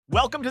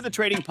Welcome to the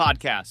Trading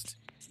Podcast,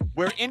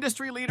 where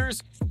industry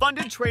leaders,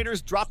 funded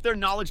traders drop their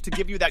knowledge to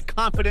give you that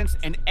confidence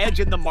and edge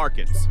in the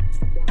markets.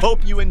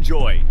 Hope you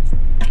enjoy.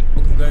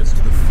 Welcome, guys,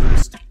 to the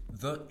first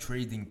The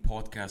Trading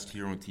Podcast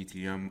here on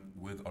TTM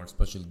with our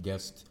special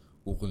guest,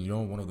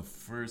 Aurélien, one of the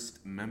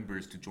first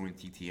members to join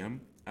TTM,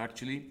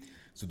 actually.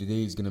 So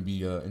today is going to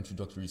be an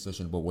introductory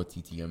session about what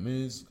TTM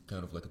is,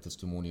 kind of like a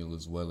testimonial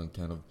as well, and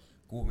kind of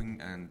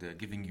going and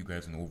giving you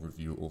guys an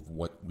overview of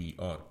what we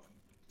are.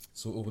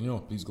 So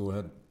Aurélien, please go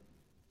ahead.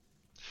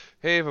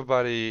 Hey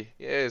everybody,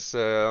 yes,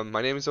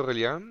 my name is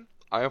Aurélien.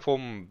 I am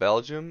from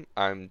Belgium.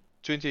 I'm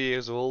 20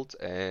 years old,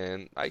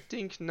 and I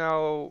think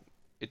now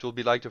it will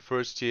be like the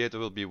first year that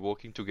we'll be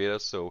working together.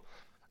 So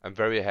I'm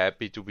very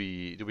happy to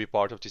be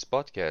part of this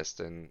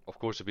podcast, and of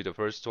course to be the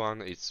first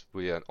one. It's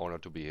really an honor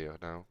to be here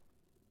now.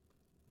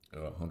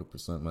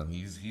 100%, man.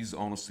 He's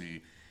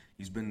honestly,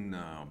 he's been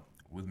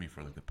with me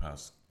for like the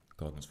past,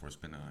 God knows, for it's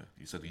been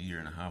you said a year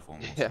and a half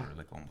almost, Yeah, or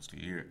like almost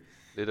a year.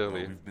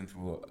 literally. We've been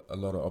through a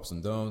lot of ups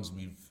and downs.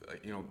 We've,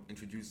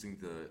 introducing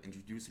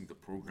the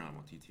program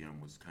on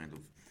TTM was kind of,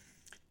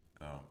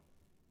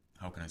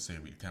 how can I say,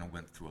 we kind of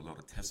went through a lot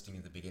of testing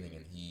in the beginning,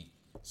 and he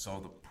saw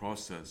the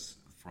process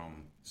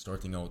from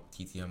starting out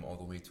TTM all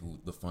the way to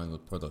the final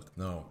product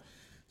now.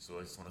 So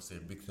I just want to say a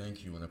big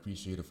thank you and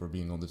appreciate it for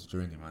being on this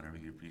journey, man. I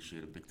really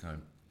appreciate it big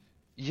time.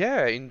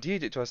 Yeah,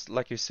 indeed. It was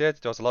like you said.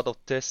 There was a lot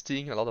of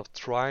testing, a lot of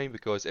trying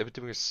because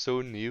everything is so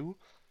new.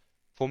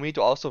 For me, it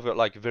also felt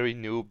like very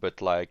new,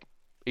 but like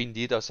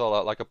indeed, I saw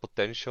like a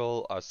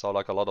potential. I saw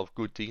like a lot of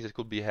good things that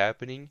could be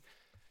happening.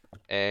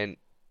 And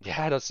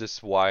yeah, that's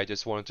just why I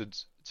just wanted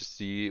to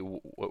see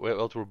where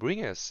it will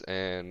bring us.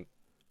 And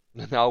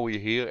now we're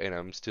here, and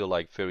I'm still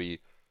like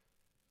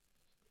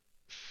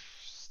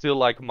still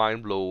like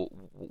mind blown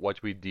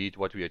what we did,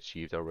 what we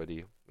achieved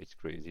already. It's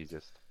crazy,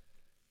 just.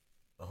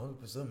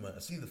 100%, man.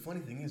 See, the funny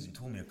thing is, you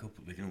told me a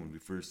couple, like, when we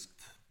first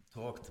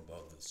talked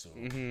about this, so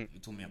Hmm. you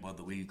told me about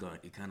the way you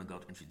kind of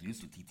got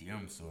introduced to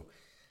TTM, so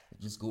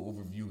just go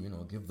overview,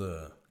 give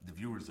the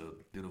viewers a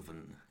bit of a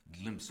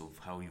glimpse of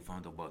how you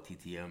found out about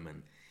TTM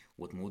and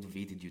what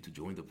motivated you to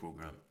join the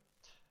program.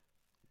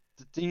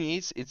 The thing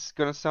is, it's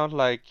gonna sound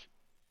like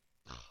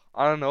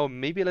I don't know,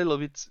 maybe a little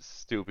bit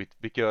stupid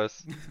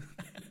because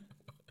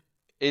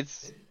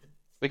it's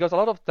because a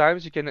lot of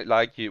times you can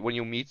like when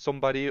you meet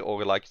somebody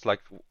or like it's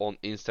like on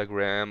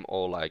Instagram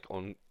or like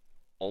on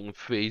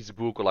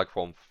Facebook or like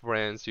from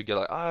friends, you get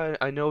like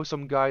I know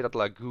some guy that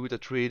like good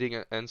at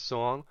trading and so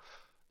on.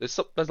 That's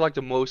like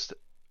the most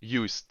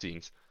used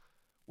things.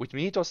 With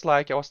me, it was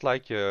like I was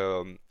like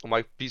on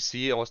my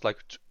PC, I was like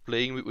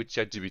playing with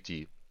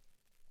ChatGPT,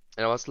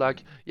 and I was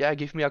like, yeah,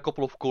 give me a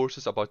couple of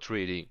courses about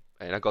trading,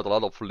 and I got a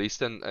lot of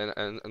lists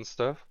and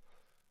stuff.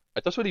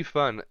 It was really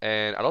fun,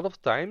 and a lot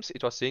of times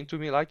it was saying to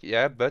me like,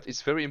 yeah, but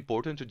it's very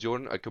important to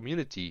join a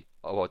community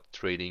about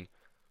trading.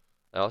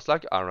 And I was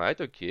like, all right,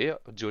 okay,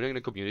 joining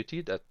a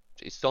community that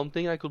is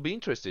something I could be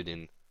interested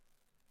in.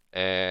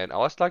 And I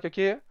was like,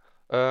 okay,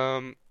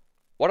 um,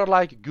 what are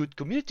like good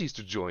communities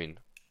to join?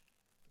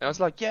 And I was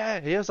like, yeah,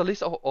 here's a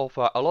list of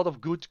a lot of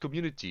good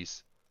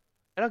communities.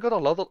 And I got a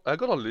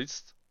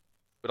list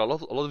with a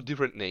lot of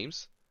different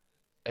names,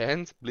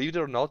 and believe it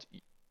or not,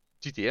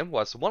 TTM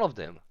was one of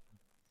them.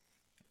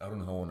 I don't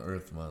know how on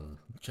earth, man,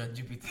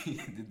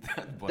 ChatGPT did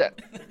that, but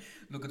That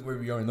look at where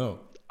we are now.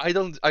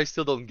 I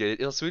still don't get it.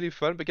 It was really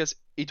fun because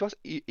it was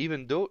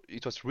even though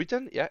it was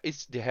written, yeah,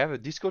 they have a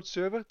Discord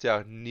server, they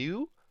are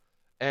new,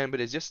 and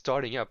but it's just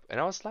starting up. And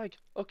I was like,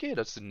 okay,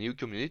 that's a new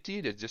community,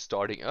 they're just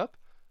starting up.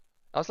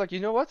 I was like, you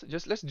know what?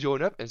 Just let's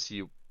join up and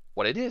see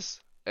what it is.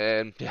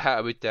 And yeah,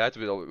 with that,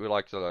 we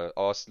like I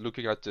was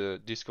looking at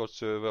the Discord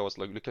server, I was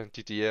like looking at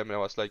TTM, and I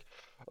was like,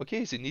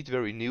 okay, is it indeed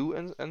very new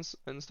and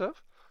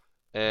stuff?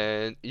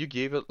 And you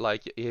gave it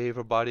like, hey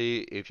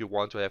everybody, if you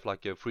want to have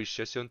like a free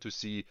session to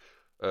see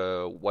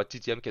what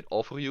TTM can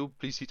offer you,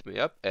 please hit me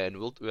up and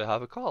we'll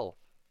have a call.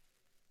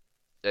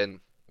 And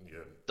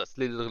Yeah. that's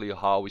literally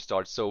how we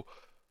start. So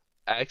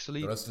The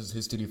actually, rest is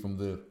history from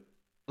there.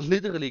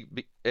 literally,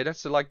 and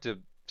that's like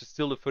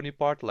still the funny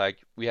part. Like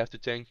we have to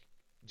thank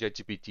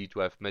ChatGPT to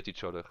have met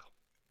each other.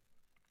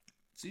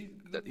 See,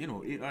 That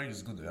AI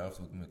is good, I have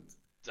to admit.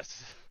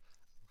 that's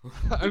Who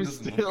I'm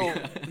doesn't love still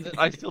AI?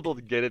 I still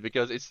don't get it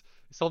because it's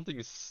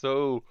something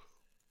so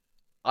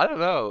I don't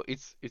know.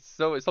 It's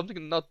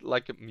something not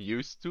like I'm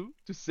used to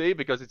say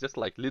because it's just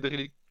like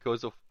literally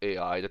because of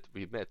AI that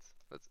we met.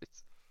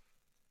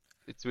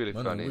 It's really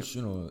Man, I funny. wish,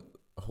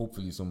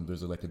 hopefully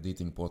there's like a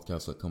dating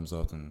podcast that comes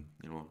out and,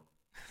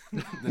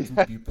 the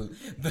two people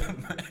that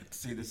might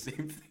say the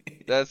same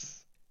thing.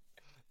 That's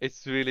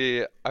it's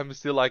really I'm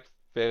still like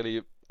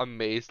fairly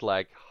amazed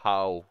like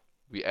how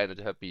we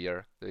ended up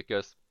here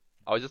because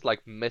I was just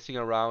like messing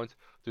around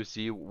to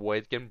see where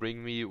it can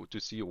bring me to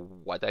see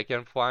what I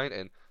can find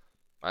and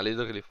I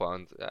literally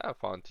I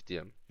found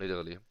TTM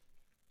literally.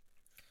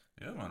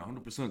 Yeah, man,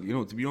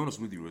 100%. To be honest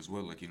with you as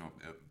well, like,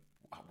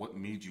 what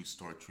made you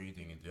start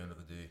trading at the end of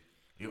the day?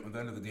 at the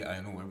end of the day, I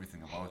know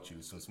everything about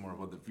you, so it's more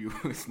about the viewer.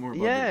 It's more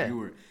about the Yeah.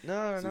 viewer.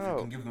 No, So if you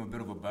can no. give them a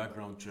bit of a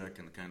background check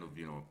and kind of,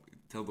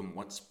 tell them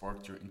what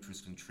sparked your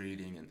interest in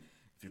trading, and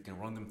if you can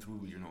run them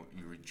through,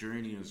 your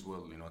journey as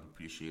well, I'd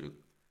appreciate it.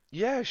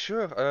 Yeah,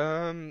 sure.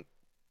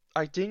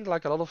 I think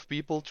like a lot of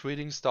people,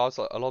 trading starts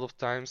a lot of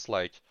times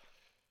like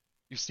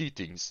you see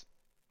things.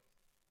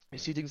 You Yeah.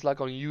 see things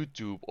like on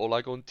YouTube or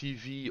like on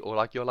TV or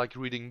like you're like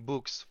reading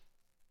books.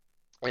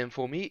 And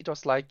for me, it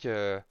was like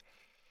I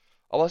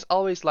was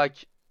always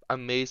like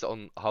amazed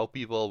on how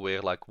people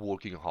were like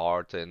working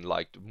hard and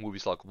like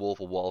movies like Wolf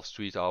of Wall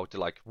Street, how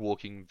they're like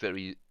working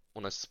very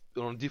on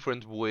a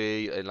different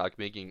way and like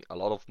making a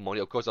lot of money.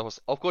 Of course, I was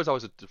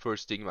the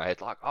first thing in my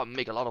head like, oh,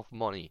 make a lot of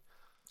money.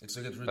 It's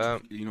a get rich,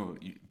 Um,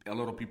 a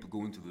lot of people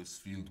go into this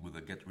field with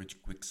a get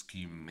rich quick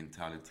scheme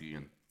mentality,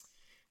 and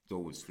it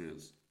always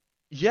fails.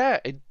 yeah,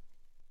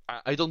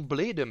 I don't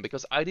blame them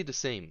because I did the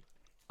same.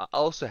 I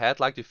also had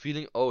like the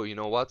feeling, oh, you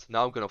know what?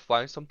 Now I'm gonna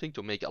find something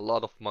to make a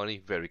lot of money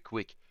very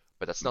quick.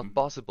 But that's not Hmm.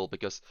 possible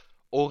because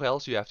or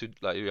else you have to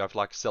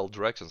like sell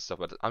drugs and stuff.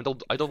 But I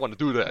don't want to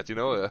do that, you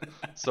know.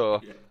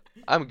 So Yeah,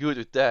 I'm good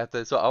with that.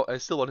 And so I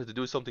still wanted to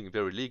do something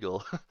very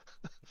legal.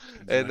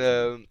 And exactly.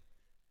 um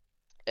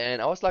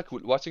and I was like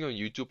watching on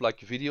YouTube like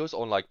videos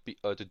on like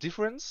the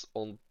difference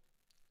on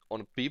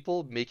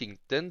people making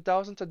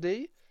 10,000 a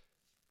day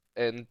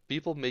and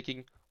people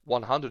making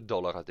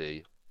 $100 a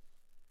day.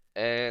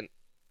 And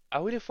I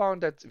really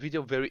found that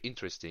video very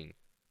interesting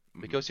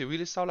Hmm. because you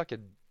really saw like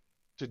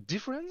the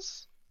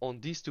difference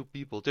on these two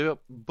people. They were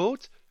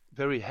both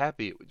very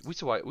happy,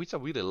 which I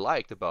really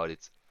liked about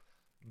it.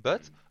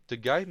 But the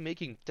guy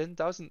making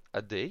 10,000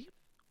 a day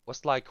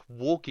was like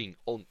walking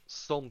on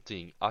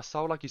something. I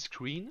saw like his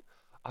screen.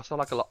 I saw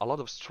like a lot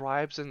of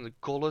stripes and the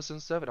colors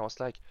and stuff, and I was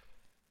like,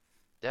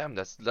 damn,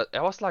 that.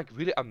 I was like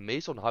really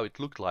amazed on how it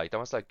looked like. I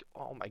was like,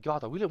 oh my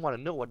God, I really want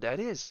to know what that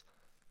is.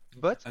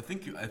 But I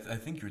think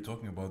you're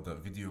talking about the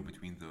video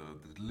between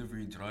the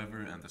delivery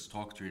driver and the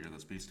stock trader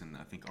that's based in,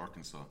 I think,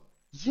 Arkansas.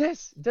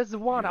 yes, that's the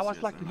one. I Yes,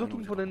 was yes, like I know what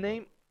looking you're for the talking about.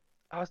 name.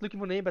 I was looking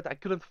for the name, but I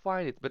couldn't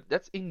find it. But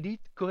that's indeed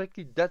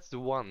correctly, that's the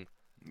one.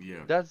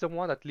 Yeah. That's the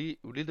one that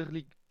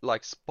literally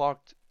like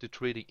sparked the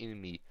trading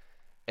in me.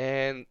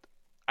 And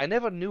I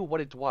never knew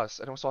what it was.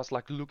 And also I was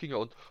like looking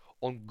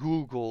on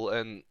Google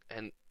and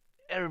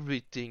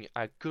everything.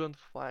 I couldn't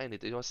find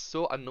it. It was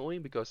so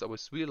annoying because I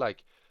was really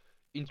like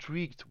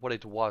intrigued what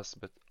it was,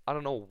 but I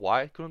don't know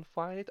why I couldn't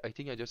find it. I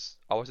think I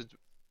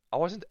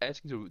wasn't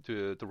asking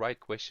the right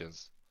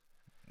questions.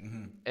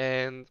 Hmm.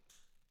 And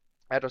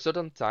at a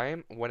certain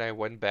time, when I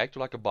went back to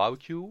like a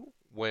barbecue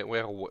where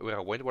I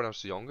went when I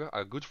was younger,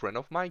 a good friend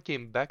of mine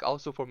came back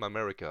also from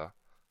America,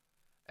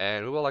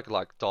 and we were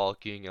like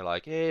talking and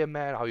like, hey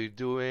man, how you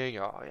doing?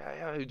 Oh yeah,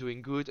 yeah, you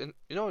doing good? And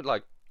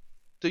like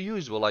the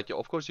usual, like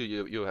of course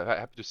you're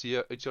happy to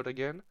see each other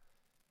again.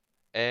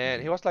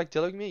 And he Hmm. was like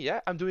telling me,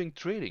 yeah, I'm doing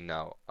trading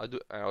now. And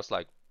I was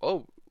like,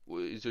 oh,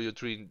 so you're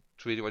trading?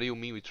 What do you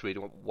mean with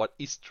trading? What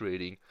is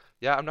trading?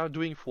 Yeah, I'm now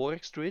doing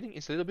forex trading.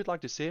 It's a little bit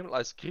like the same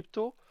as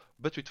crypto,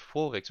 but with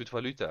forex, with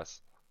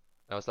valutas.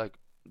 And I was like,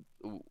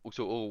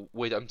 oh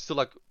wait, I'm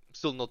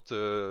still not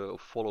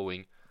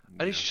following.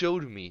 And he Yeah.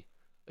 showed me,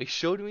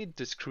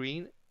 the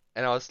screen,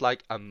 and I was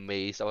like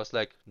amazed. I was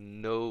like,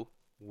 no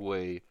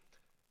way,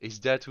 is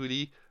that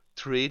really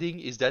trading?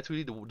 Is that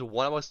really the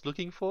one I was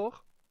looking for?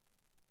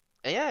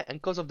 And yeah, and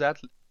because of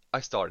that, I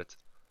started.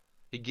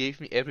 He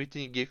gave me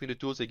everything. He gave me the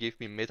tools. He gave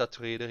me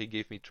MetaTrader. He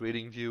gave me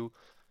TradingView.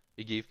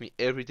 He gave me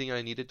everything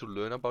I needed to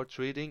learn about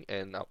trading.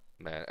 And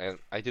man, and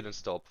I didn't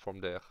stop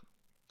from there.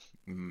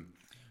 Hmm.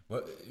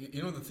 But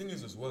the thing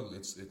is as well,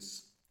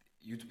 it's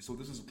you. So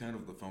this is kind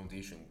of the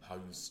foundation how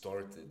you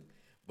started.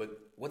 But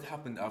what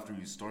happened after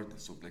you started?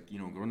 So like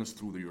run us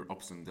through your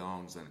ups and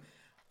downs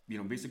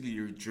and basically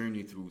your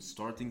journey through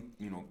starting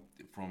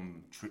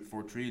from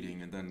for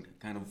trading and then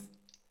kind of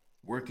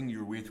working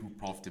your way through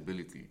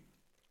profitability.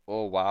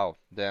 Oh wow,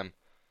 damn.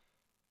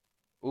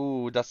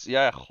 Ooh, that's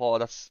yeah. Oh,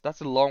 that's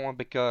a long one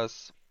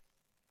because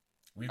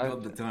We've I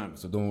got the time,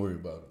 so don't worry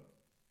about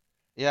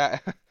yeah,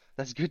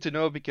 that's good to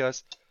know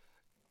because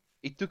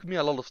it took me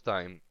a lot of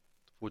time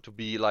for to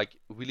be like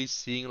really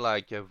seeing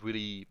like a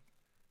really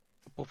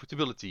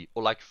profitability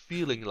or like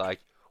feeling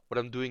like what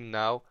I'm doing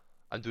now,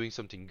 I'm doing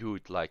something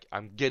good, like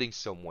I'm getting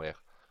somewhere.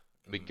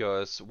 it.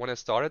 Because when I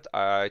started,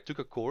 I took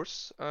a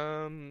course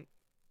from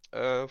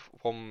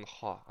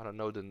I don't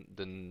know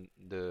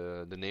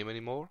the name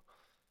anymore.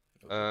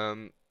 Okay.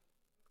 Um,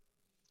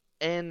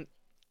 and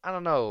I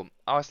don't know,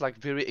 I was like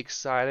very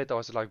excited. I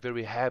was like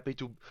very happy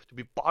to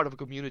be part of a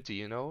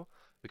community,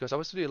 because I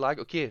was really like,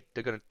 okay,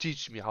 they're gonna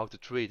teach me how to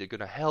trade. They're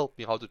gonna help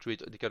me how to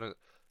trade. They're gonna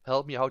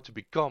help me how to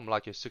become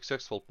like a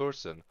successful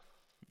person.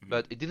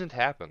 But it didn't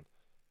happen.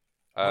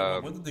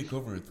 What Um, did they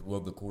cover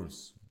throughout the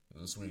course?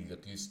 This way,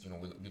 at least,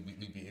 we'll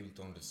be able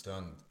to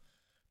understand.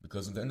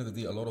 Because at the end of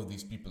the day, a lot of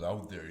these people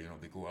out there,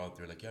 they go out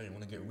there like, yeah, you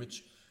want to get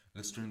rich?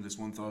 Let's turn this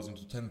 1,000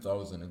 to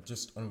 10,000. It's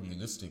just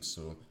unrealistic.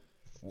 So,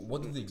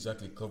 what did they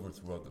exactly cover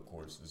throughout the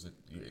course?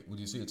 Would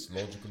you say it's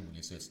logical? Would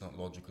you say it's not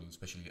logical?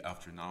 Especially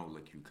after now,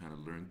 like you kind of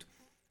learned.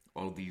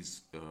 all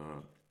these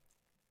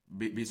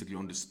basically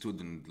understood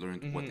and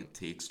learned what it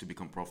takes to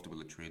become profitable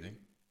at trading.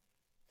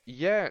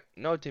 Yeah,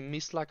 no, they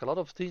missed like a lot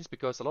of things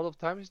because a lot of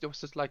times there was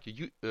just like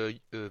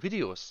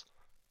videos.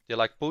 They're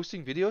like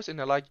posting videos and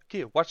they're like,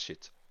 okay, watch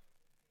it.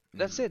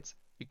 That's it.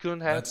 You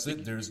couldn't have. That's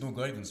it. There is no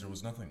guidance. There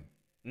was nothing.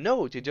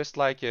 No, they just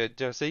like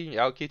they're saying,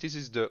 yeah, okay, this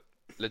is the,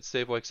 let's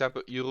say for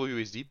example, Euro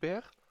USD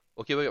pair.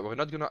 Okay, we're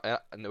not gonna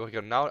we're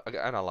gonna now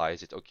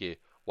analyze it. Okay,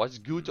 what's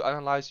good to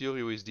analyze Euro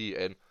USD?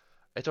 And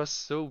it was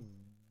so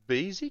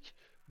basic,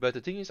 but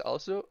the thing is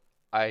also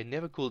I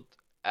never could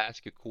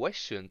ask a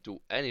question to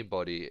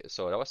anybody.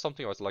 So that was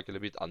something I was like a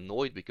little bit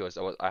annoyed because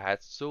I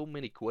had so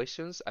many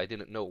questions. I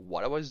didn't know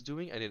what I was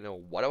doing. I didn't know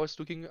what I was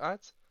looking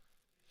at.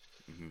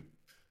 Hmm.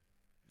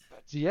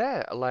 But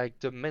yeah, like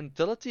the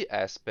mentality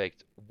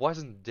aspect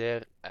wasn't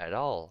there at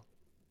all.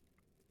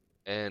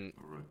 And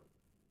All right.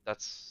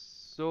 that's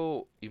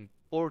so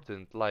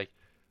important. Like,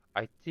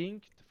 I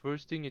think the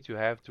first thing that you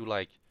have to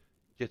like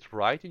get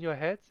right in your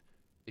head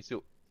is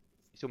your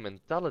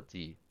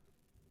mentality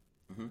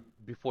Hmm.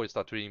 before you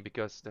start reading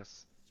because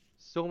there's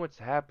so much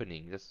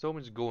happening. There's so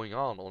much going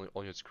on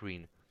your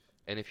screen.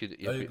 And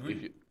I if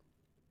agree. you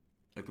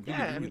I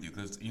completely yeah, I agree with mean you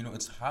because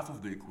it's half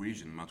of the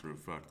equation, matter of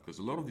fact. Because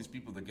a lot of these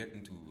people that get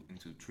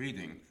into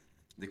trading,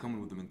 they come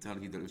in with the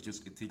mentality that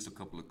it takes a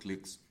couple of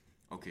clicks.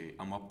 Okay,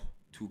 I'm up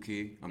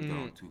 2K, I'm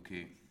down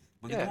 2K.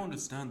 But they yeah, don't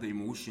understand the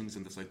emotions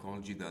and the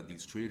psychology that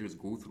these traders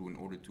go through in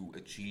order to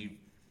achieve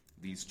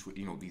these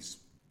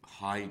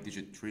high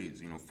digit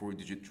trades,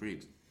 4-digit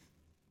trades.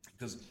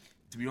 Because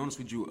to be honest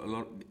with you,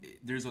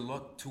 there's a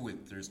lot to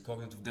it. There's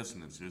cognitive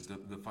dissonance. There's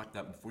the fact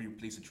that before you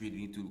place a trade, you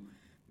need to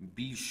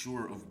be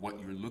sure of what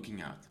you're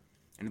looking at.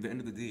 And at the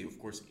end of the day, of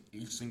course,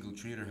 each single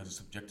trader has a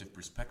subjective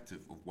perspective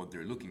of what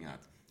they're looking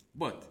at.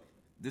 But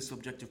this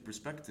subjective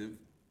perspective,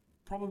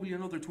 probably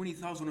another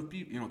 20,000 of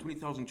people,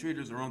 20,000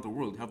 traders around the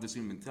world have the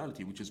same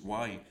mentality, which is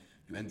why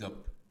you end up,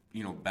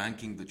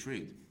 banking the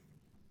trade.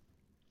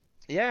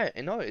 yeah,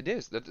 and no, it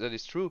is. That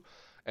is true.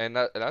 And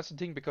that's the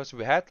thing because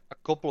we had a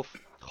couple of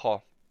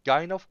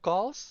kind of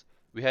calls.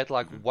 We had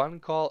like one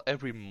call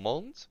every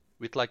month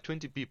with like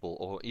 20 people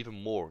or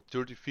even more,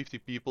 30, 50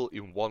 people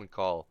in one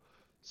call.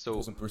 It So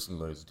wasn't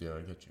personalized. Yeah,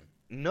 I get you.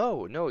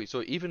 no, no.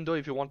 So even though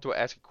if you want to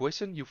ask a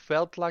question, you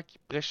felt like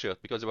pressured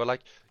because they were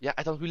like, yeah,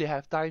 I don't really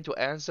have time to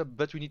answer,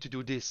 but we need to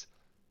do this.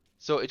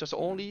 So it was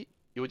only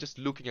you were just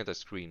looking at the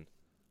screen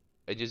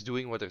and just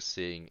doing what they're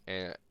saying.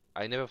 And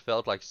I never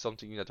felt like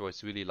something that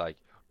was really like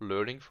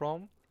learning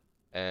from.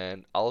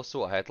 And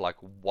also I had like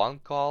one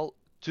call,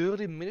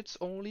 30 minutes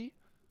only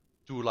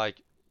to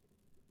like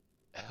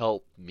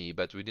help me,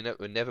 but we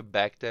never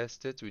back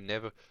tested. We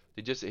never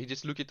he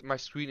just looked at my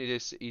screen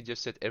and he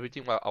just said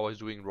everything what I was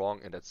doing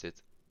wrong and that's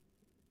it.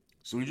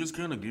 So we just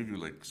kind of give you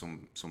like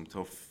some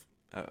tough.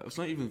 It's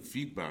not even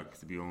feedback,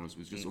 to be honest.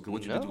 It's just okay,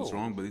 what you did was No.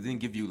 wrong, but they didn't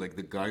give you like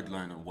the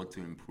guideline on what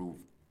to improve.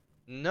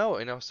 No,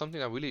 and that was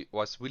something I really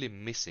was really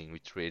missing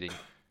with trading.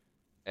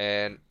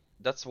 And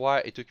that's why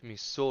it took me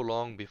so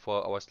long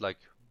before I was like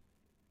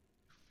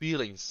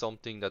feeling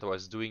something that I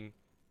was doing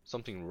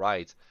something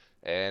right.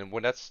 And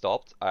when that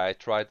stopped, I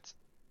tried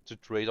to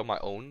trade on my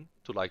own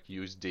to like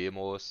use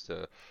demos,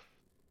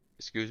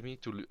 excuse me,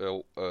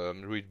 to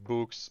read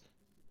books,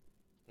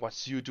 watch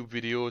YouTube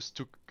videos,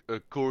 took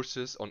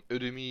courses on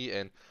Udemy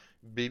and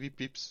Baby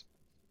Pips.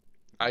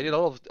 I did a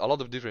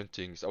lot of different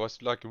things. I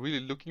was like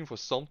really looking for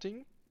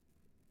something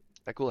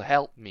that could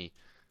help me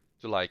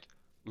to like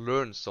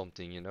learn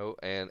something,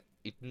 and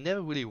it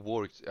never really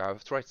worked.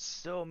 I've tried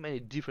so many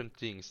different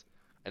things,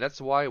 and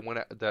that's why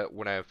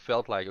when I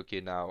felt like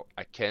okay now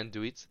I can't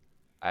do it,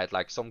 I had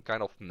like some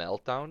kind of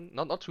meltdown.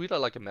 Not really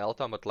like a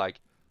meltdown, but like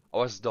I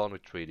was done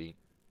with trading.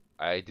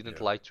 I didn't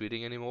Yeah. like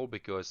trading anymore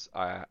because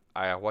I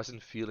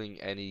wasn't feeling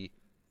anything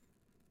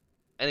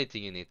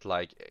in it.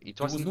 Like it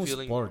There was wasn't no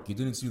feeling spark. You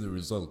didn't see the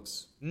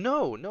results.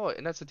 no, no,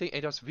 and that's the thing.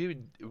 It was very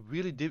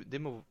really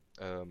demo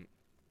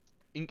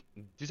in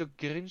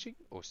discouraging.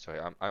 Oh, sorry.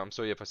 I'm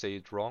sorry if I say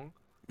it wrong.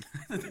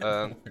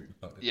 Um, Don't worry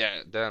about it.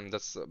 yeah, damn,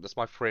 that's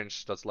my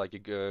French. That's like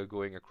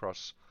going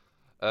across.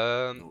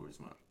 No Um, worries,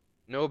 man.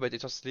 no, but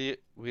it was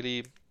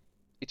really,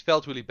 it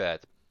felt really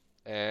bad,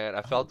 and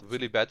I felt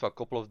really 100%. bad for a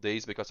couple of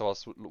days because I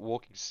was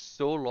working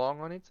so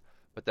long on it,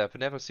 but I've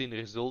never seen the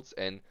results,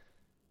 and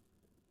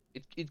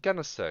it kind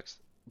of sucks.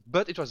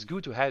 But it was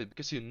good to have it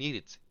because you need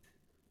it.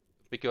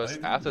 I Because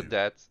agree with after you.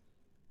 that,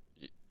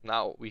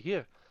 now we're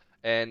here,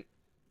 and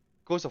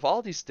because of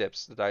all these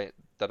steps that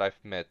I've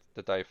met,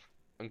 that I've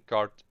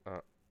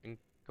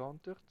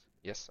encountered,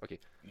 yes, okay,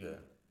 Yeah.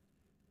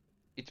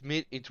 it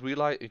made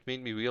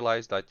me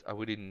realize that I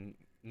really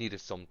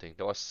needed something.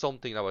 There was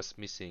something that was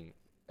missing,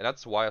 and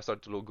that's why I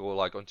started to go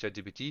like on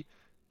ChatGPT,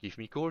 give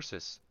me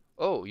courses.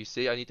 Oh, you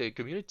say I need a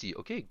community.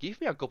 Okay,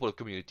 give me a couple of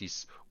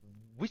communities.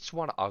 Which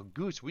one are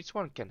good? Which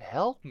one can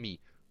help me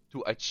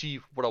to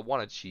achieve what I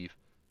want to achieve?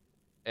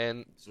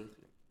 And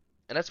Certainly.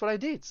 and that's what I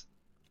did.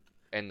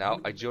 And You now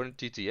know, I joined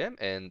TTM,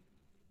 and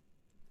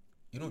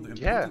the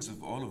yeah, importance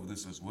of all of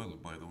this as well,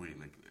 by the way,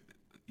 like,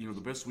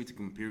 the best way to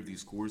compare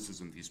these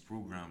courses and these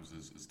programs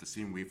is the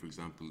same way, for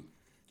example,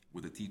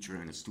 with a teacher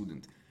and a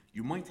student.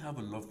 You might have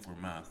a love for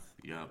math,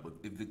 yeah, but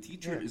if the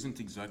teacher Yeah. isn't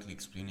exactly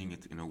explaining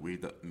it in a way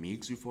that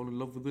makes you fall in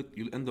love with it,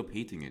 you'll end up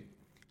hating it.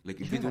 Like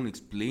if they Yeah. don't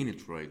explain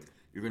it right,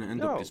 you're gonna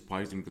end up No.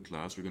 despising the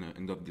class. You're gonna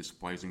end up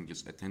despising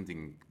just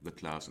attending the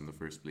class in the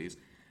first place,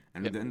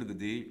 and Yeah. at the end of the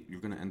day,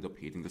 you're gonna end up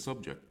hating the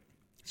subject.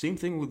 Same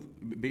thing with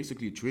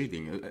basically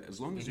trading. As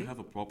long as you Hmm. have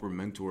a proper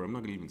mentor, I'm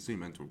not gonna even say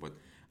mentor, but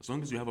as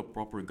long as you have a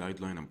proper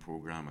guideline and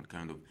program and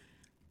kind of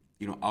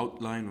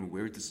outline on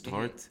where to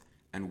Hmm. start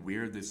and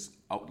where this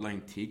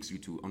outline takes you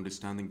to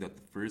understanding that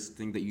the first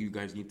thing that you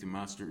guys need to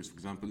master is, for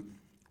example,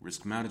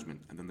 risk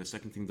management, and then the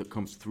second thing that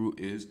comes through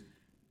is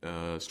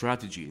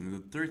strategy, and the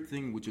third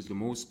thing, which is the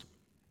most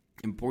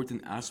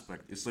important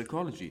aspect, is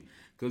psychology,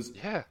 because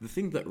Yeah. the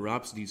thing that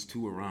wraps these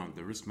two around,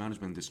 the risk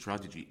management and the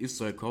strategy, is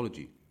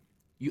psychology.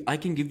 I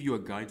can give you a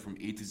guide from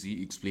A to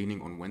Z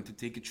explaining on when to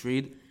take a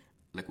trade,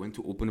 like when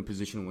to open a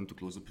position, when to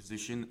close a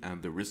position,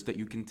 and the risk that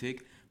you can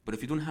take. But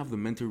if you don't have the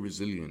mental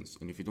resilience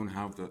and if you don't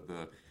have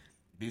the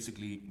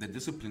basically the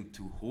discipline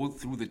to hold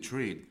through the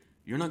trade,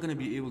 you're not going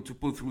to be able to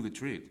pull through the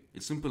trade.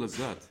 It's simple as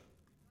that.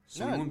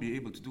 So you No, won't be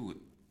able to do it.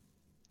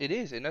 it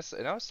is, and that's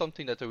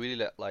something that I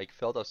really like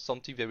felt as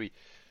something very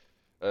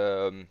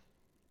um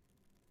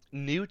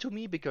new to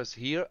me because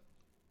here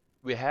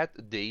we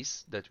had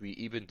days that we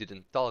even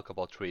didn't talk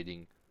about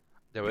trading.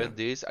 There were Yeah.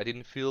 days I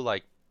didn't feel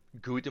like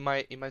good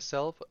in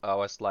myself. I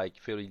was like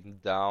feeling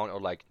down or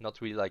like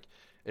not really like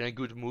in a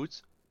good mood.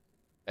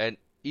 And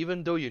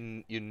even though you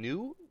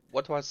knew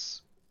what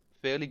was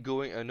fairly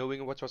going,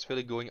 knowing what was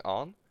fairly going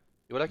on,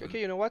 you were like,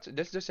 okay, you know what?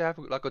 Let's just have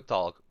like a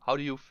talk. How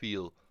do you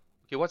feel?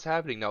 Okay, what's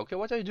happening now? Okay,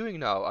 what are you doing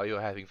now? Are you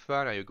having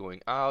fun? Are you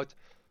going out?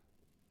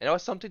 And that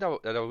was something that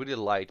I really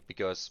liked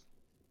because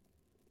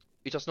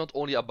it was not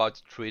only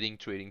about trading.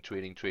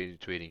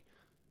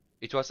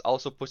 It was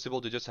also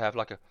possible to just have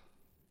like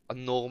a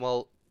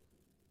normal,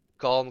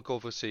 calm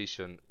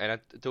conversation.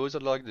 And those are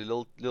like the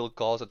little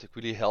calls that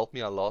really helped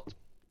me a lot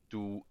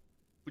to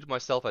put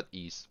myself at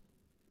ease.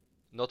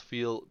 Not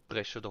feel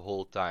pressure the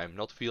whole time,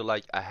 not feel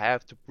like I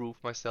have to prove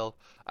myself,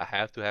 I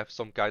have to have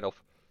some kind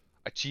of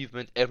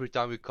achievement every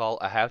time we call,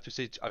 I have to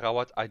say,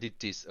 Rawat, I did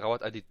this,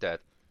 Rawat, I did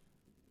that.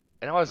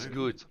 And that I was agree.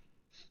 good.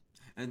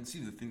 And see,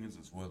 the thing is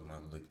as well,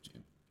 man, like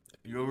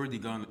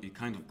you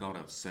kind of got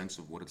a sense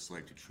of what it's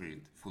like to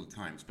trade full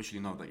time, especially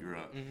now that you're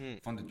a Hmm.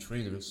 funded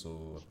trader.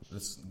 So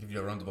let's give you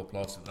a round of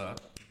applause for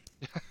that.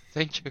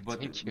 Thank you,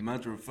 thank But you.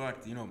 matter of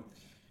fact,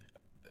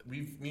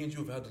 me and you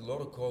have had a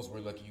lot of calls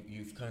where like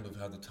you've kind of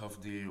had a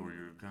tough day or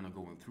you're kind of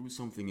going through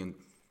something, and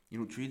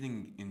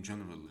trading in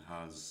general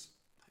has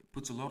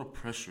puts a lot of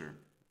pressure,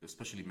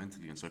 especially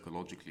mentally and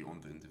psychologically,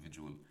 on the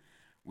individual,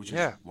 which is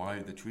Yeah. why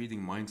the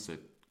trading mindset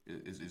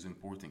is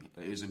important.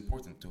 Is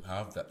important to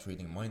have that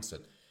trading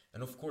mindset,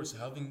 and of course,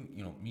 having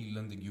me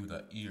lending you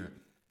that ear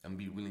and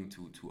be willing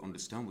to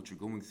understand what you're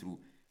going through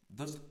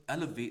does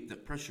elevate the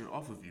pressure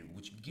off of you,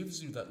 which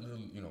gives you that little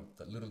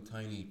that little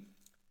tiny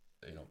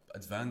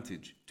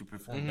advantage to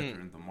perform Hmm. better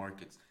in the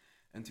markets.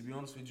 And to be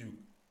honest with you,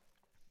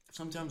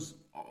 sometimes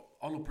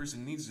all a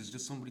person needs is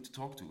just somebody to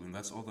talk to, and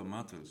that's all that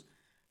matters.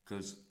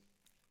 Because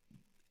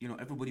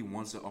everybody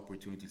wants the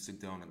opportunity to sit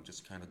down and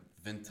just kind of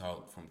vent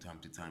out from time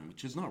to time,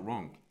 which is not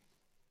wrong.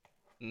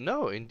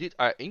 No, indeed,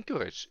 I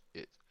encourage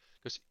it.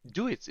 Because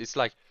do it. It's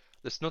like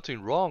there's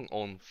nothing wrong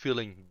on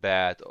feeling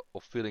bad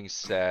or feeling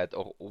sad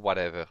or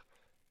whatever.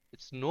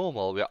 It's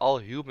normal. We're all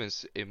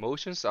humans.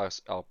 Emotions are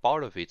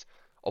part of it.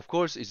 Of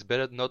course, it's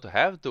better not to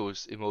have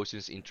those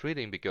emotions in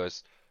trading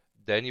because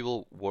then you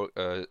will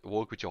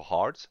work with your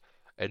heart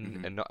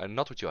Hmm. and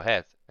not with your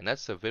head. And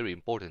that's a very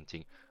important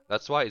thing.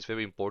 That's why it's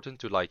very important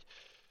to like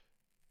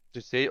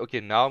to say, okay,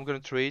 now I'm gonna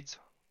trade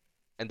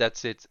and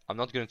that's it. I'm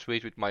not gonna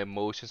trade with my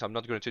emotions. I'm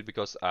not gonna trade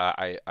because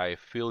I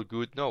feel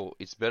good. No,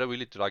 it's better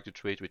really to like to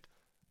trade with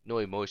no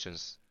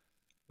emotions.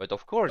 But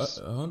of course,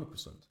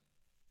 100%.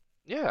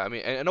 yeah, I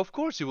mean, and of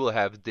course you will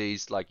have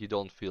days like you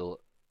don't feel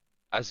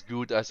as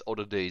good as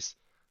other days.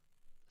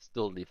 It's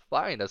totally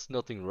fine. There's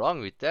nothing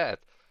wrong with that.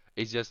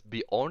 It's just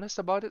be honest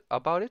about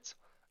it,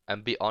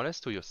 and be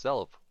honest to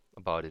yourself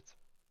about it.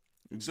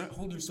 Exactly.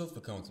 Hold yourself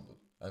accountable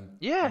and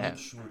Yeah, make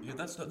sure. Yeah,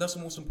 that's the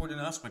most important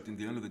aspect. In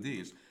the end of the day,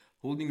 is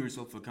holding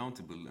yourself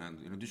accountable,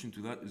 and in addition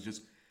to that, is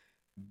just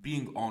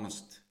being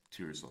honest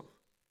to yourself.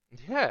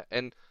 yeah,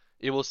 and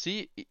you will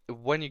see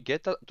when you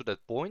get to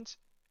that point,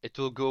 it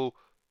will go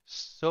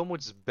so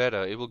much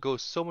better. It will go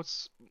so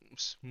much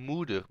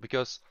smoother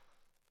because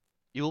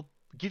you'll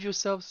give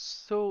yourself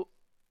so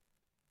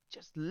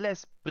just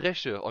less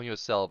pressure on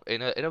yourself,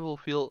 and it will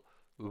feel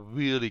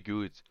really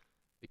good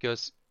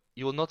because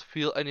you will not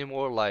feel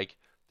anymore like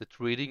the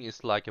trading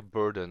is like a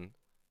burden,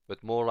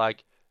 but more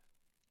like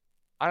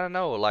I don't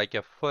know, like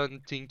a fun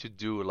thing to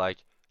do.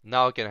 Like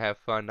now I can have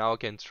fun, now I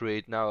can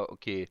trade, now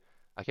okay,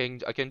 I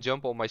can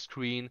jump on my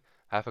screen,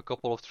 have a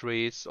couple of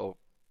trades, or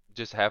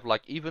just have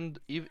like even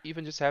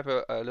just have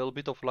a little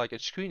bit of like a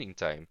screening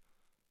time.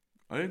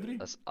 I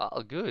agree. That's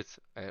all good.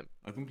 And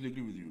I completely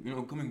agree with you. You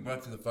know, coming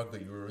back to the fact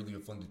that you're already a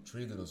funded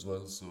trader as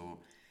well, so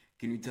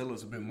can you tell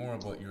us a bit more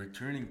about your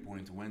turning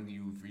point when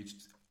you've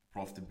reached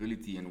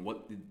profitability and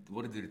what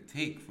did it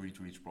take for you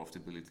to reach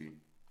profitability?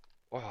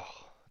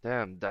 oh,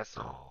 damn,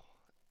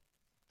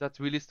 that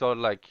really started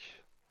like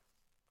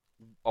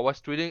I was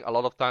trading a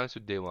lot of times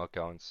with demo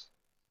accounts.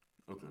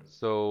 Okay.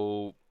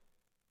 So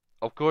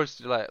of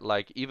course,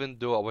 like even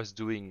though I was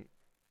doing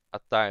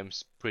at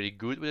times pretty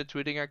good with a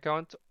trading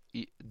account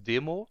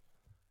demo,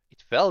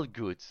 it felt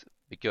good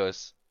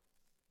because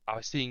I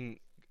was seeing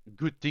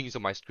good things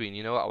on my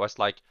screen. I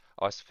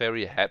was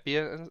very happy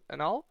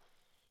and all.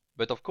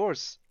 But of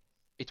course,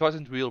 it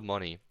wasn't real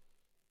money.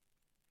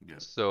 Yeah.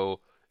 So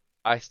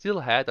I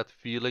still had that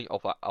feeling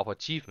of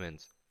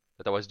achievement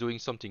that I was doing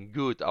something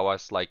good. I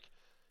was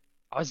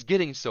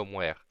getting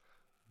somewhere.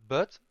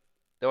 But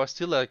there was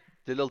still the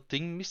little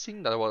thing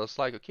missing that I was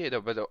like, okay,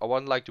 but I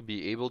want like to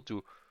be able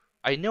to.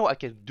 I know I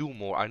can do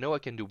more. I know I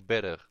can do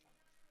better.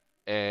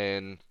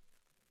 And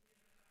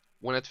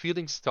when that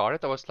feeling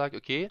started, I was like,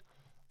 okay,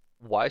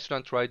 why should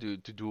I try to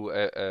do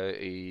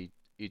a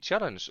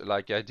challenge?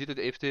 Like I did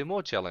the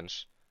FTMO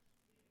challenge,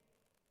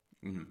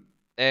 Hmm.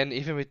 and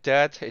even with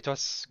that, it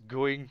was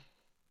going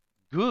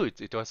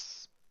good. It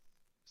was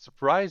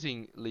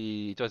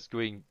surprisingly, it was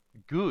going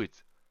good,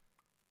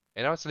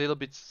 and I was a little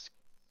bit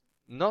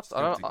not.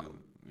 I don't. Skeptical.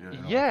 Yeah.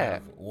 You know, kind Yeah,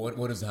 of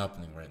what is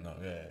happening right now?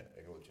 Yeah,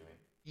 I get what you mean.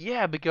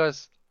 yeah,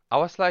 because I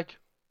was like,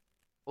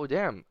 oh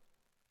damn,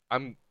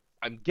 I'm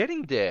I'm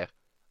getting there.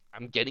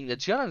 I'm getting the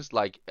challenge.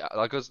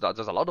 Because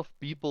there's a lot of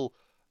people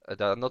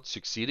that are not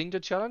succeeding the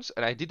challenge,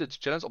 and I did the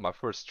challenge on my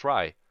first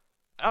try.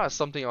 That was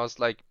something I was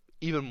like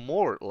even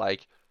more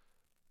like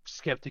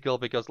skeptical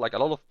because like a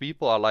lot of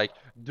people are like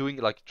doing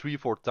like 3,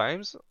 4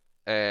 times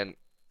and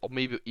or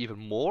maybe even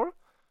more,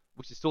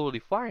 which is totally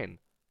fine.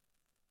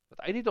 But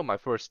I did on my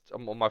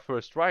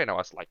first try and I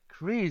was like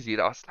crazy.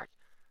 And I was like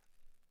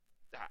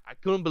I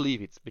couldn't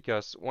believe it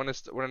because when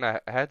I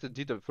had to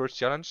do the first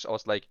challenge, I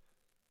was like,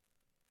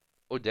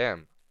 oh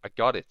damn, I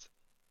got it.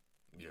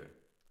 Yeah.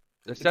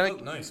 The It challenge,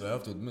 felt nice, I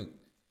have to admit.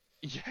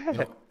 You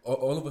yeah, know,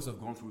 all of us have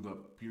gone through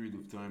that period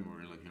of time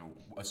where, like, you know,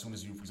 as soon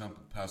as you, for example,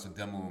 pass a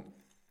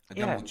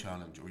yeah, demo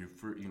challenge, or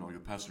you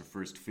pass your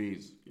first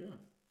phase. Yeah,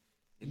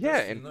 it yeah,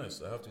 does feel and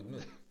nice. I have to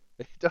admit.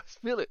 it does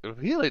feel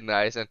really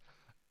nice. And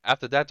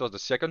after that was the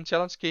second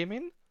challenge came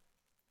in.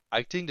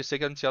 I think the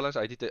second challenge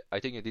I think I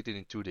did it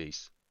in 2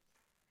 days.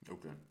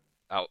 Okay.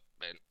 Oh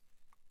man,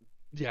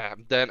 yeah.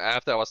 Then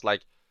after I was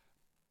like,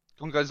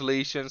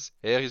 congratulations,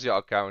 here is your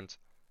account.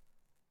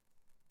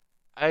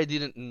 I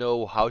didn't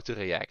know how to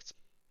react.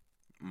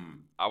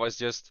 Mm. I was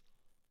just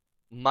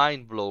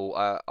mind blown.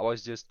 I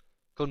was just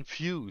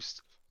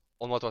confused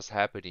on what was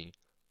happening.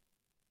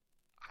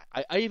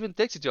 I even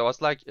texted you. I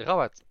was like,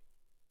 Rawat,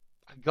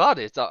 I got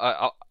it.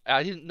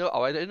 I didn't know.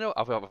 I didn't know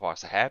if I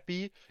was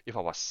happy, if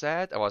I was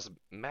sad, I was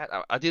mad.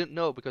 I didn't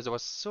know because there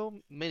was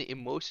so many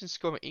emotions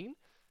coming in.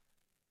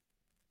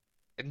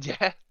 And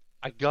yeah,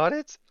 I got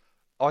it.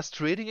 I was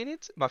trading in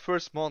it. My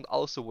first month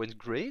also went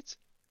great.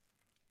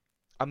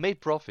 I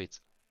made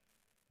profit.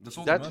 That's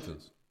all that That,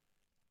 matters.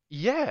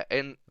 yeah,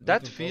 and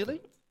that Making profit.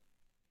 feeling,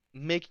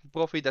 making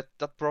profit,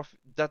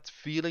 that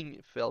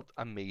feeling felt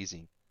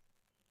amazing.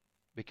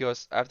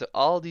 Because after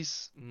all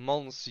these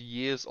months,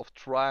 years of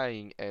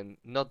trying and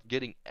not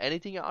getting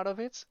anything out of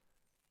it,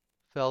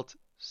 felt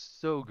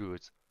so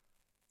good.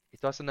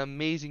 It was an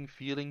amazing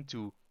feeling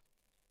to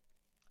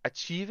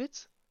achieve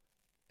it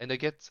and to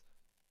get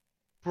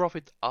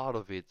profit out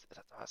of it.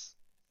 That was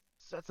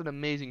such an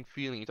amazing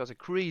feeling. It was a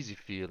crazy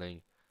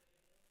feeling.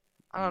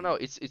 I don't know.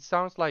 It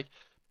sounds like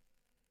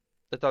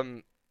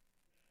that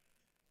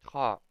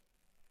ah,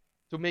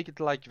 to make it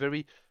like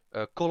very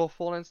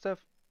colorful and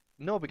stuff.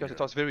 No, because it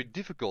Yeah. was very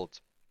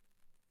difficult.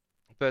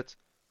 But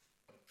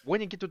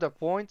when you get to that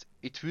point,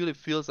 it really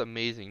feels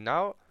amazing.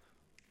 Now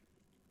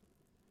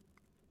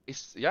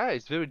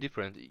it's very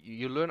different.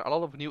 You learn a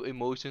lot of new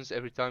emotions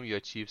every time you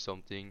achieve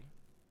something.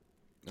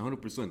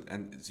 100%.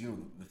 And it's,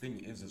 the thing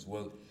is as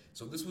well.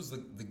 So this was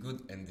the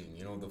good ending.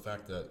 The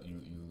fact that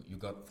you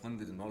got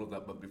funded and all of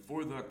that. But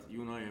before that,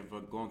 you and I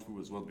have gone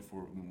through as well.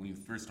 Before when you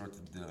first started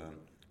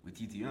with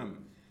TTM,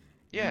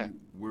 Yeah, you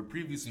were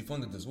previously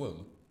funded as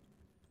well.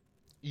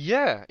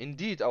 yeah,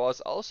 indeed. I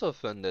was also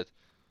offended,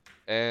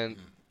 and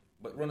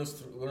But run us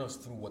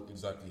through what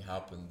exactly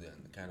happened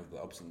and kind of the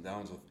ups and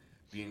downs of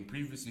being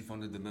previously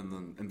funded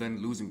and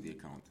then losing the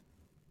account.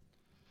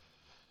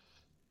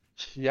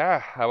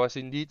 yeah, I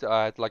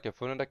had like a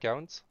funded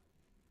account,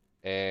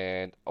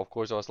 and of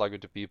course I was like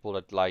with the people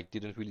that like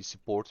didn't really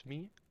support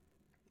me.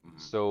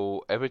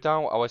 So every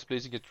time I was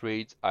placing a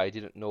trade, I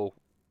didn't know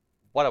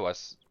what I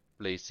was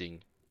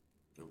placing.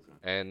 Okay.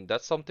 And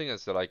that's something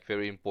that's like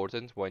very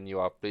important when you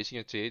are placing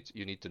a trade,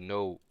 you need to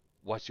know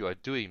what you are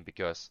doing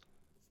because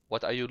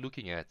what are you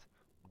looking at?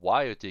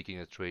 Why are you taking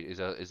a trade?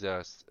 Is there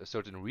a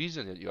certain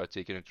reason that you are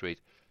taking a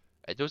trade?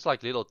 And those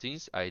like little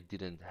things I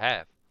didn't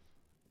have.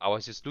 I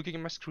was just looking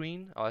at my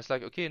screen. I was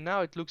like, okay,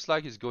 now it looks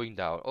like it's going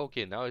down.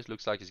 Okay, now it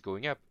looks like it's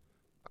going up.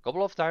 A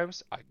couple of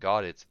times I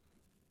got it.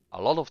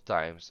 A lot of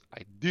times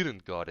I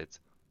didn't got it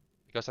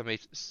because I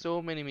made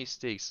so many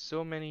mistakes,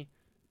 so many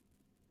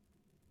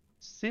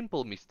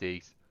simple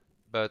mistakes,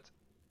 but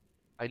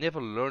I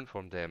never learned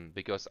from them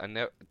because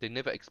they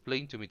never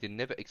explained to me. They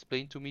never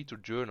explained to me to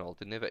journal.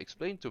 They never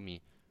explained to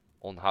me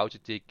on how to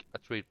take a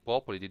trade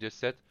properly. They just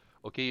said,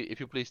 okay, if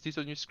you place this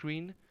on your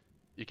screen,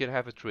 you can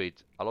have a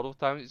trade. A lot of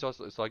times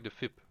it's like the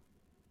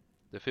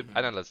FIB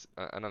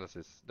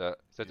analysis that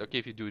said, Yeah. okay,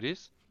 if you do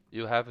this,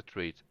 you'll have a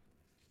trade.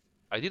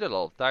 I did a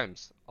lot of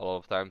times. A lot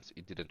of times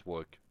it didn't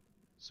work.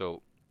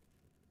 So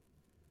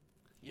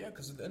Yeah,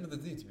 because at the end of the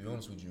day, to be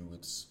honest with you,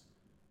 it's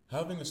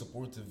having a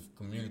supportive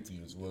community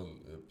as well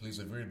plays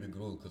a very big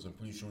role. Because I'm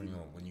pretty sure,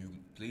 when you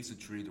place a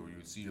trade or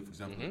you see, for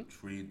example, hmm a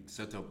trade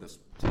setup that's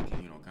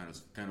taking,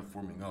 kind of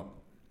forming up,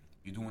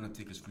 you do want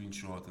to take a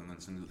screenshot and then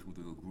send it through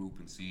to the group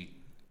and see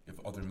if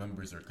other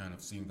members are kind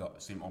of seeing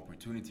that same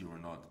opportunity or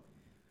not.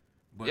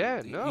 But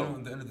yeah, no.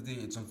 at the end of the day,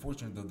 it's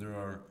unfortunate that there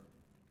are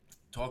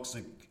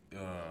toxic,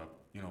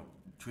 you know,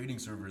 trading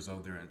servers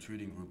out there and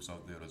trading groups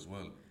out there as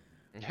well.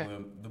 Yeah.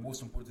 The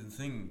most important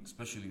thing,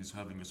 especially, is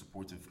having a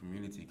supportive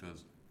community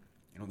because,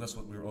 that's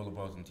what we're all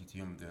about in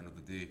TTM. At the end of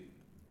the day,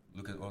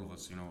 look at all of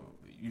us.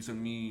 You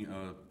send me,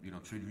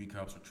 trade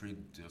recaps or trade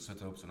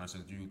setups, and I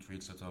send you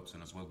trade setups,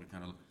 and as well, we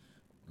kind of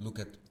look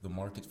at the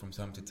market from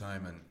time to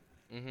time and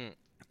hmm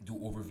do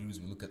overviews.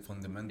 We look at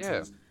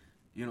Yeah. fundamentals.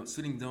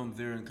 Sitting down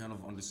there and kind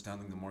of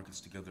understanding the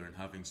markets together and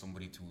having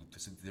somebody to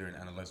sit there and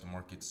analyze the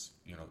markets,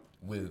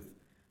 with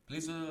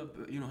plays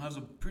has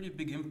a pretty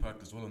big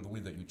impact as well on the way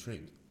that you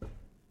trade.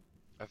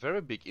 A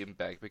very big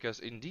impact because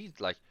indeed,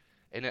 like,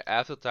 in the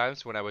after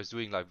times when I was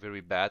doing like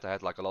very bad, I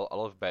had like a lot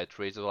of bad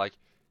trades. They were like,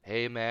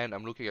 "Hey man,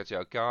 I'm looking at your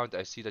account.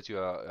 I see that you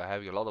are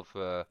having a lot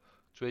of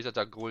trades that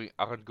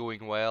aren't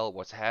going well.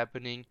 What's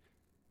happening?"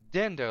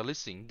 Then they're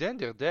listening. Then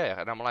they're there,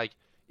 and I'm like,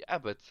 "Yeah,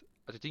 but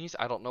the thing is,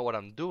 I don't know what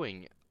I'm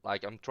doing.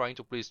 Like, I'm trying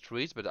to place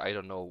trades, but I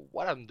don't know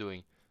what I'm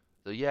doing."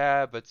 So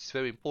yeah, but it's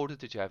very important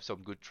that you have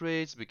some good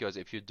trades because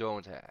if you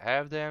don't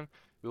have them,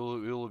 you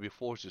will be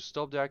forced to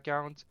stop the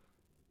account.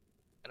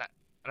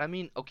 And I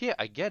mean, okay,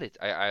 I get it.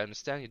 I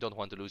understand you don't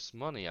want to lose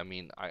money. I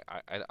mean,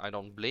 I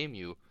don't blame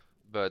you,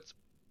 but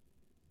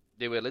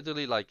they were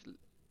literally like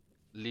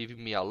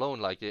leaving me alone.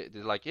 Like they're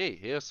like, hey,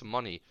 here's some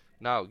money.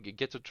 Now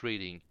get to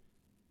trading.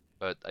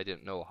 But I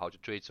didn't know how to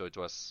trade, so it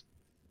was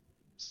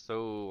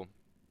so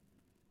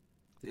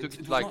it took It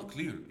it was like not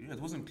clear. Yeah,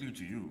 it wasn't clear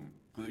to you.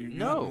 'Cause you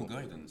had no no,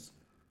 guidance.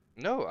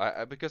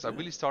 no. Because I Yeah.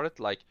 really started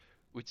like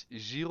with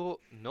zero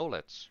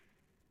knowledge.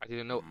 I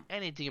didn't know Mhm.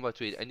 anything about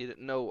trade. I didn't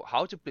know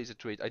how to place a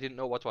trade. I didn't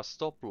know what was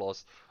stop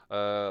loss.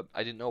 I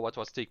didn't know what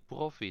was take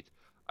profit.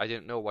 I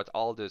didn't know what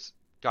all this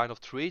kind of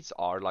trades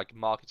are, like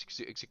market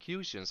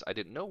executions. I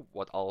didn't know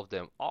what all of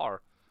them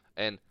are.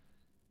 And,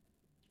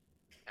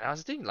 and I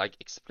was thinking, like,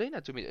 explain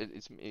that to me.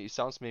 It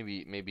sounds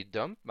maybe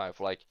dumb, but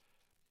like,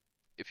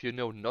 if you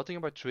know nothing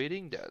about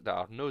trading, there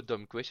are no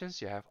dumb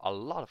questions. You have a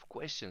lot of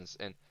questions,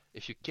 and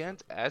if you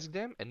can't ask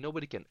them and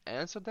nobody can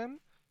answer them,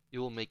 you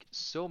will make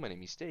so many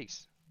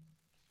mistakes.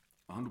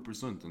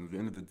 100%. And at the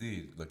end of the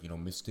day, like,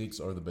 mistakes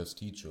are the best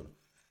teacher.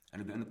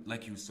 And at the end,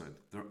 like you said,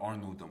 there are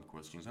no dumb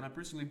questions. And I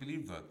personally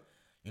believe that.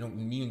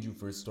 When me and you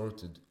first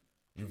started,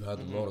 you've had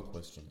a hmm lot of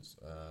questions.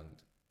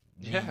 And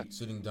Yeah. me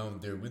sitting down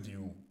there with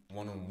you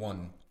one on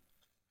one,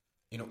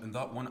 in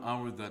that 1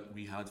 hour that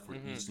we had for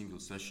each hmm single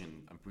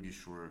session, I'm pretty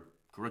sure,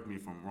 correct me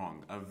if I'm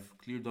wrong, I've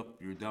cleared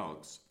up your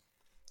doubts.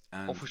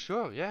 Oh, And, for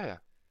sure. Yeah.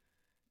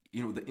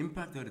 the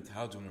impact that it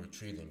had on your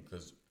trading,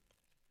 because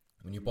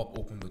when you pop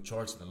open the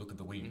charts and I look at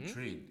the way you hmm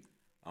trade,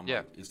 I'm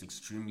Yeah. like, it's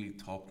extremely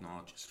top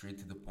notch, straight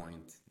to the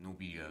point, no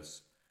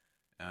BS.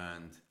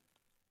 And,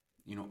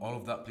 all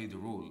of that played a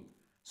role.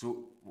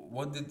 So,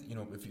 what did,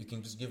 if you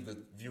can just give the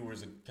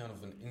viewers a kind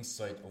of an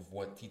insight of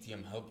what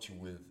TTM helped you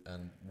with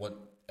and what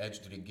edge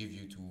did it give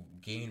you to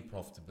gain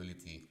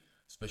profitability,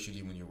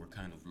 especially when you were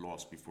kind of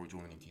lost before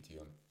joining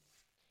TTM?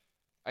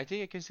 I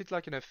think I can say it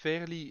like in a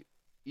fairly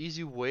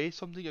easy way,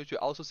 something that you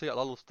also say a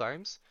lot of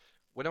times.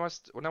 When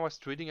I was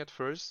trading at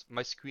first,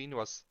 my screen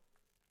was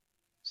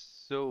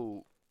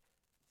so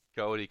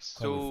chaotic,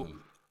 so Colorful.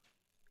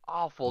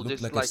 awful. Looked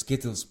Just like a like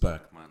Skittles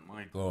pack, man.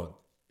 My God.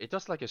 it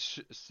was like a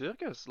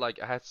circus. Like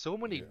I had so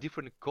many Yeah.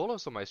 different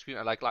colors on my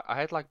screen. Like I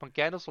had like my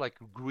candles like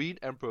green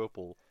and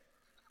purple.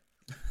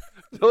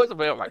 Those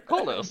were my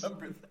I colors.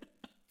 remember that.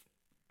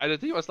 And the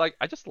thing was like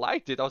I just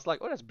liked it. I was like,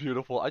 oh, that's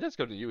beautiful. I just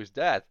gonna use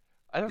that.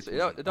 I just It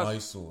was an it was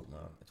eyesore,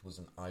 man. It was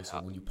an eyesore.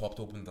 uh, When you popped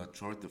open that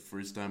chart the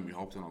first time we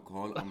hopped on a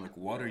call, I'm like,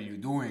 what are you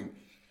doing?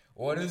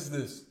 What is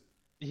this?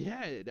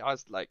 yeah. It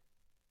was like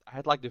I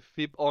had like the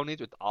FIB on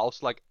it with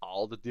also like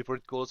all the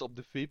different colors of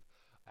the FIB.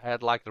 I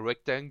had like the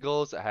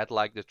rectangles. I had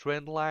like the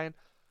trend line.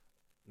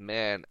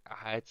 Man,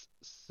 I had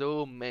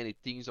so many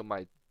things on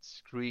my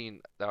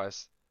screen that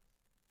was.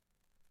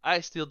 I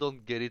still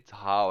don't get it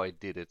how I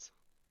did it.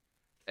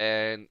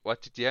 And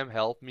what TTM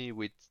helped me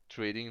with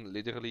trading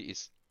literally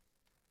is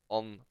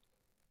on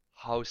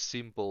how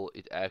simple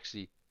it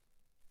actually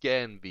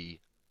can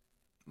be.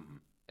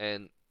 Mhm.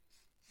 And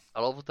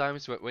A lot of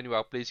times when you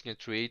are placing a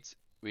trade,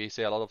 we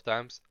say a lot of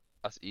times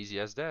as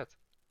easy as that,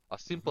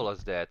 as simple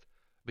as that,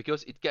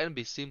 because it can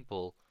be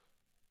simple,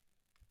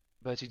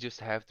 but you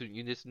just have to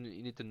you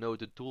need to know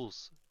the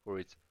tools for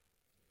it.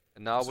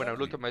 And now when I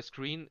look Exactly. at my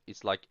screen,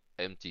 it's like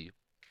empty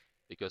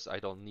because I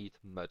don't need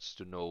much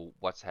to know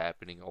what's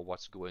happening or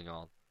what's going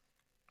on.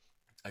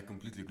 I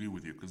completely agree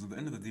with you because at the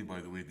end of the day, by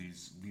the way,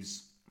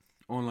 these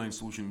online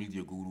social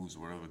media gurus,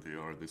 wherever they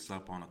are, they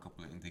slap on a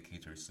couple of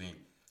indicators saying,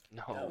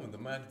 "Yeah, when No, the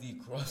MACD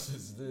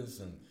crosses this,"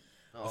 and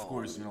of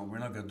course, no, we're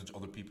not gonna judge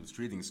other people's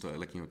trading style,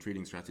 like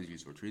trading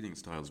strategies or trading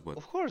styles, but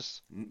of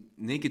course.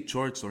 naked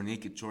charts are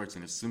naked charts,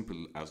 and it's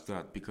simple as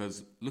that.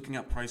 Because looking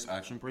at price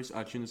action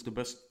is the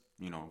best,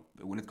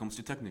 when it comes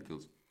to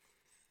technicals.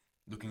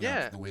 Looking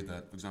at Yeah. the way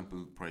that, for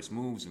example, price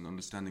moves and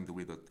understanding the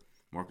way that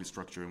market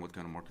structure and what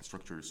kind of market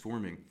structure is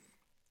forming,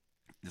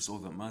 that's all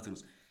that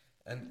matters.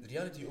 And the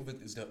reality of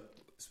it is that,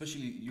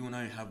 especially you and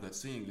I have that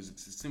saying, is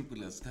it's as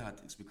simple as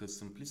that. It's because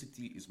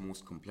simplicity is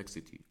most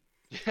complexity.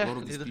 A Yeah, lot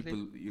of these literally.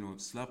 people,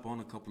 slap on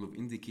a couple of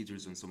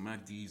indicators and some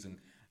MACDs and,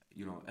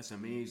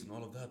 SMAs and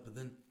all of that. But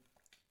then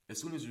as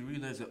soon as you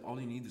realize that all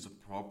you need is a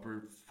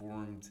proper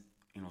formed,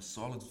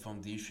 solid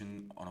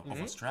foundation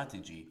of a Hmm.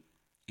 strategy,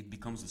 it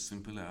becomes as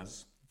simple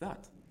as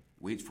that.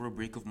 Wait for a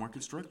break of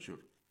market structure.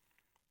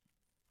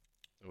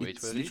 Wait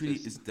for It's the literally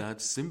latest. is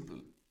that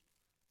simple.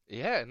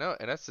 Yeah, no,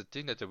 and that's the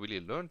thing that I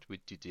really learned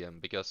with TTM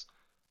because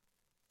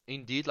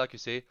indeed, like you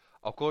say,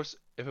 of course,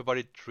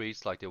 everybody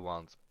trades like they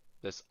want.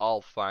 That's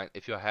all fine.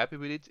 If you're happy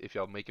with it, if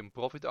you're making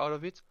profit out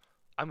of it,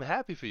 I'm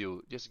happy for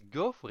you. Just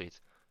go for it.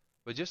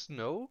 But just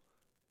know,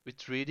 with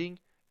trading,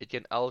 it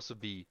can also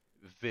be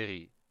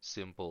very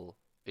simple.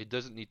 It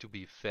doesn't need to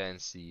be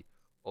fancy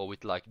or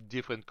with like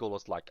different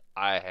colors like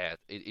I had.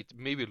 It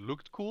maybe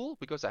looked cool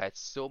because I had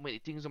so many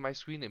things on my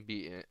screen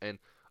and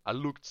I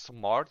looked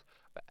smart,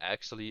 but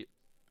actually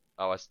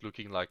I was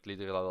looking like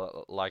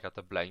literally like at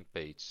a blank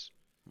page.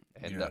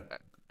 And Yeah.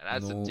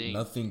 that's the thing.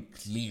 Nothing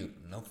clear.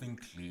 Nothing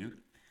clear.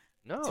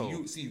 To No.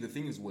 you, see, the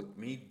thing is what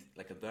made,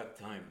 like at that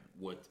time,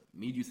 what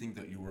made you think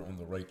that you were on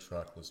the right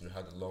track was you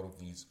had a lot of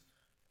these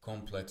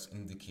complex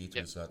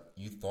Yeah. indicators that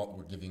you thought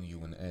were giving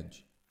you an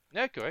edge.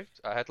 Yeah, correct.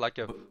 I had like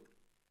a But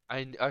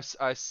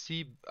I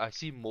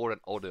see more than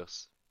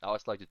others. That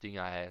was like the thing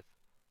I had.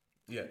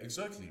 yeah,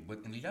 exactly. But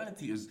in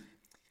reality is,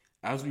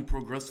 as we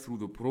progress through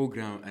the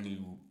program and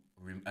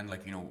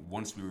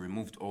once we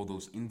removed all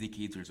those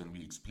indicators and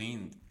we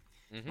explained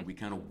Hmm. and we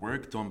kind of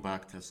worked on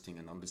backtesting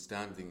and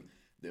understanding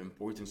the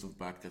importance of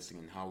backtesting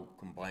and how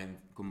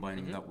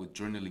combining Hmm. that with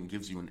journaling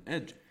gives you an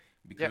edge,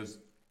 Yeah, because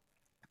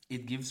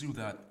it gives you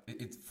that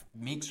it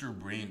makes your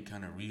brain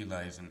kind of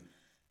realize and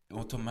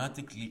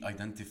automatically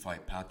identify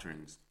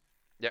patterns.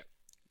 yeah,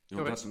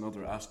 That's correct.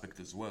 another aspect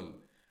as well.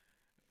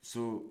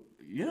 So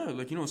yeah,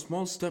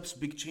 small steps,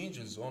 big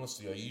changes.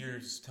 Honestly, a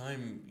year's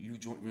time,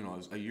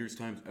 a year's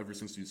time ever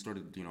since you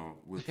started,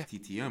 with Yeah,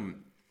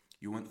 TTM,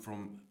 you went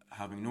from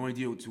having no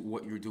idea to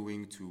what you're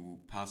doing to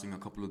passing a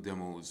couple of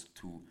demos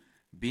to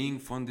being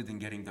funded and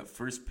getting that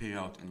first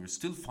payout, and you're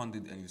still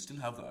funded and you still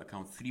have that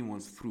account 3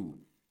 months through,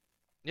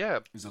 yeah,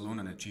 is alone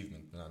an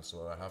achievement, man.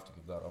 So I have to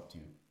give that up to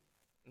you.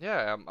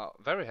 yeah. I'm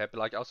very happy.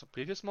 Like also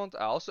previous month,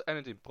 I also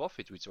ended in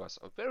profit, which was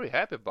very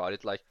happy about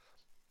it. Like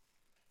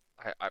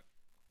I, I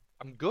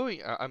I'm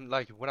going. I'm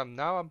like when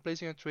I'm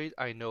placing a trade.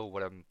 I know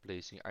what I'm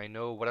placing. I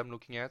know what I'm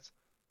looking at.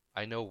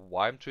 I know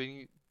why I'm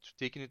trading,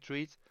 taking a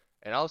trade,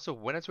 and also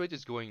when a trade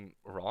is going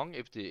wrong,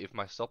 if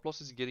my stop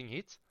loss is getting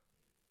hit,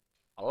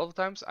 a lot of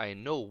times I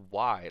know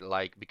why.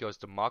 Like because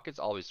the market's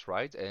always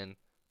right, and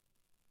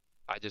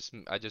I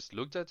just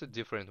looked at a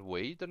different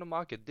way than the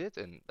market did,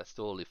 and that's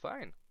totally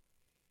fine.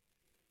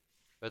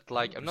 But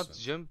like I'm not 100%.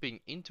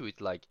 jumping into it.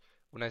 Like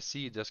when I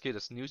see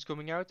there's news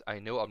coming out, I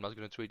know I'm not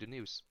gonna trade the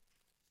news.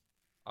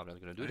 I'm not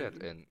gonna do I that,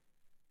 agree. and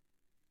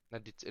I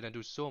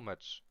do so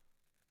much.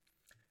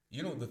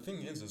 The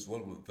thing is, as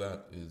well, with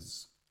that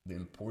is the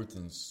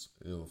importance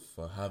of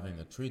having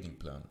a trading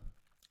plan.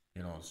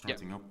 Yeah.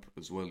 Starting up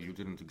as well, you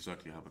didn't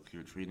exactly have a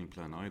clear trading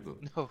plan either.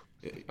 No.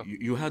 No.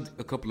 You had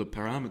a couple of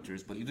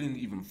parameters, but you didn't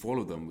even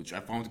follow them, which I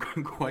found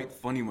quite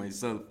funny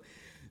myself.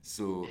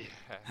 So,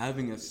 Yeah.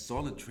 having a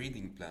solid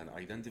trading plan,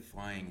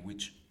 identifying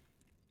which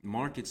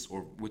markets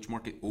or which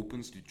market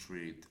opens to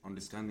trade,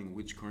 understanding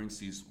which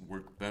currencies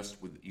work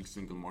best with each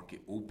single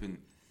market open,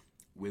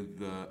 with,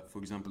 for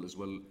example, as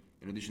well,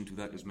 in addition to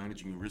that, is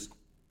managing risk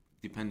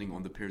depending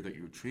on the pair that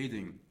you're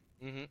trading.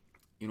 Hmm.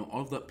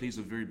 All of that plays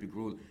a very big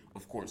role.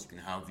 Of course, you can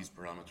have these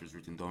parameters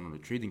written down on a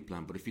trading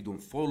plan, but if you don't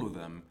follow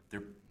them,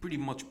 they're pretty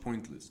much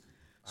pointless.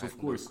 I So, have of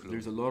no course, clue.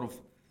 there's a lot of,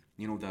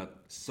 that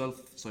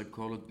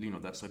psychology,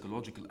 that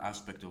psychological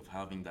aspect of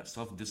having that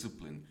self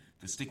discipline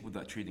to stick with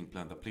that trading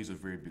plan that plays a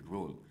very big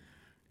role.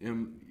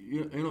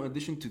 In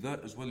addition to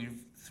that as well,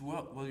 you've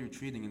throughout while you're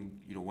trading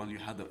and while you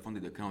had that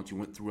funded account, you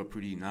went through a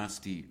pretty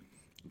nasty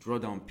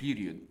drawdown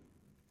period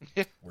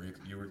where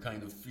you were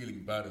kind of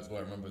feeling bad as well.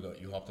 I remember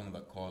that you hopped on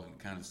that call and it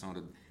kind of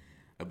sounded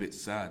a bit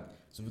sad.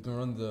 So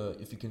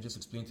if you can just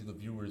explain to the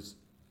viewers,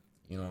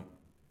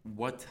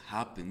 what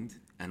happened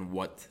and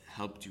what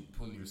helped you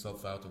pull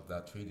yourself out of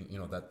that trading,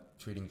 that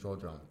trading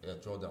drawdown.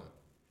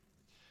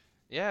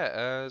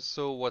 Yeah,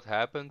 so what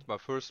happened? My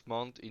first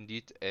month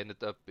indeed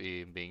ended up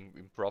being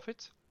in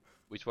profit,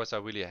 which was I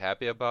really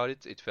happy about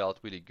it. It felt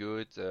really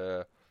good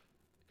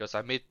because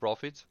I made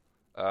profit.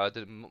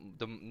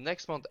 The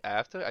next month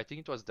after, I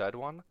think it was that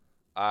one,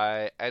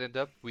 I ended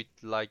up with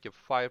like a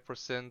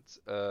 5%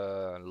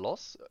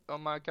 loss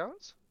on my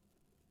account.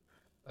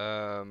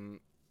 Um,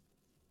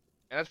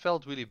 and it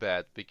felt really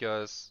bad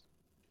because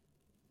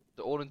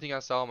the only thing I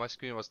saw on my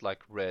screen was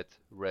like red,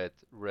 red,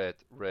 red,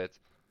 red.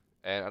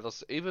 And I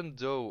was, even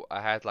though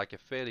I had like a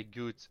fairly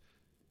good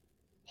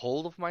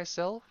hold of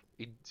myself,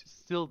 it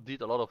still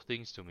did a lot of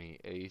things to me.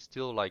 It's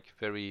still like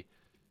very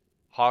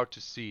hard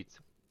to see it,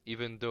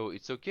 even though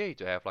it's okay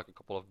to have like a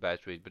couple of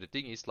bad trades. But the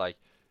thing is like,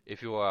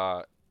 if you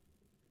are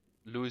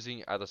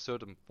losing at a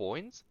certain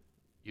point,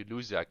 you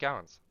lose the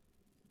account.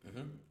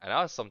 Mm-hmm. And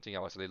that was something I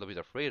was a little bit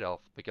afraid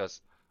of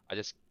because I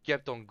just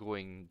kept on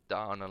going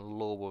down and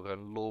lower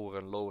and lower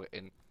and lower.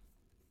 And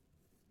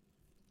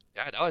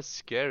yeah, that was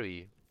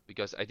scary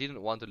because I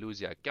didn't want to lose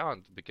the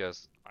account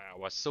because I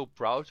was so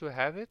proud to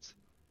have it.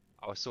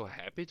 I was so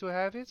happy to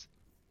have it.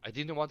 I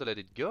didn't want to let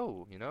it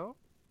go, you know?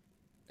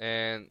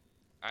 And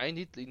I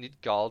need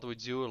called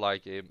with you,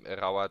 like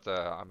Rawat.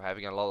 I'm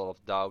having a lot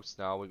of doubts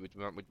now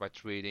with my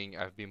trading.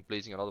 I've been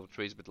placing a lot of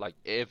trades, but like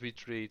every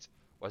trade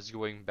was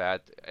going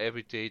bad.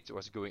 Every trade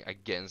was going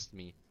against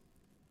me.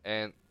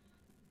 And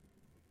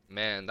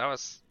man, that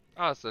was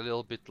a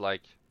little bit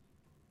like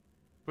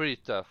pretty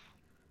tough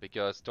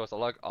because there was a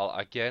lot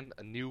again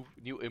a new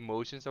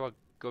emotions that were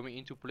coming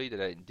into play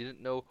that I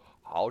didn't know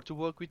how to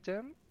work with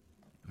them.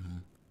 Mm-hmm.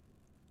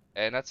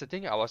 And that's the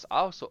thing. I was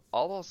also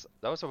almost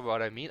that was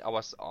what I mean. I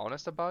was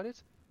honest about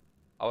it.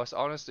 I was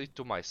honest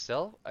to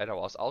myself, and I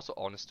was also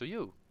honest to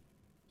you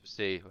to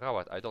say,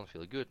 Rawat, I don't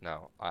feel good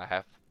now. I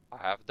have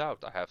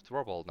doubt. I have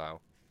trouble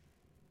now.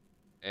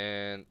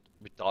 And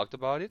we talked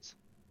about it.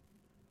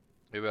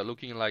 We were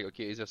looking like,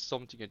 okay, is there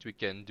something that we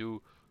can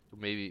do to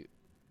maybe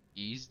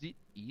ease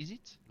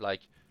it,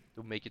 like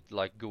to make it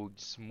like go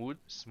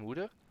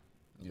smoother?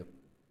 Yep.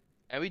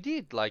 And we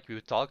did. Like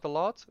we talked a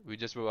lot. We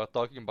were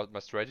talking about my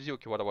strategy.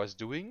 Okay, what I was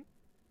doing.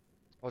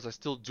 Was I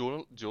still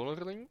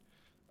journaling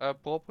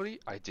properly?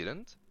 I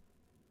didn't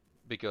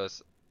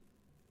because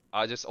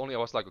I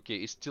was like, okay,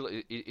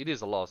 it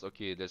is a loss.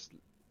 Okay, there's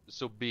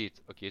so be it.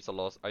 Okay, it's a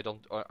loss. I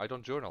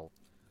don't journal.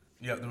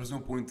 Yeah, there was no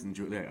point in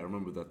yeah, I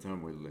remember that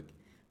time where like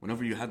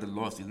whenever you had the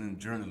loss, you didn't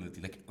journal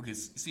it. Like, okay,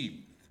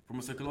 see, from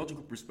a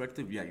psychological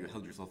perspective, yeah, you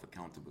held yourself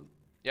accountable,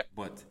 Yep.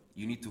 but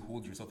you need to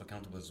hold yourself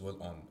accountable as well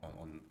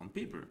on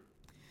paper,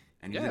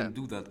 and you Yeah. didn't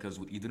do that because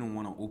you didn't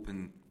want to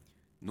open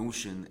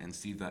Notion and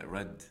see that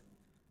red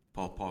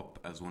pop up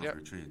as one of Yeah.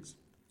 your trades.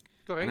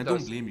 And I Correct.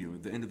 don't blame you.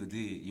 At the end of the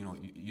day,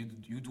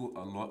 you do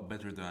a lot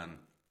better than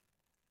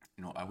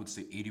I would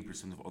say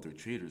 80% of other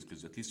traders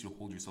because at least you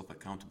hold yourself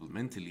accountable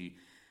mentally.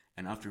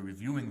 And after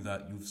reviewing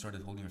that, you've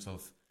started holding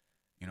yourself,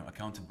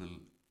 accountable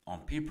on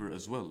paper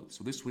as well.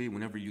 So this way,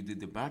 whenever you did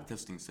the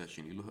backtesting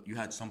session, you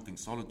had something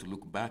solid to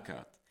look back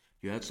at.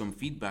 You had some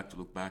feedback to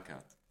look back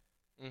at.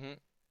 Mm-hmm.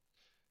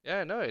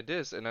 Yeah, no, it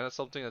is, and that's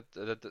something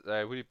that I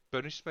really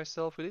punished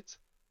myself with it.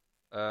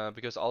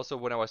 Because also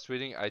when I was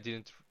trading,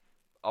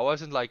 I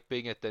wasn't like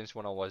paying attention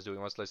what I was doing.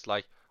 I was just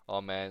like,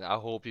 oh man, I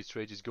hope this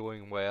trade is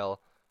going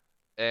well.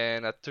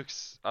 And it took,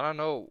 I don't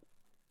know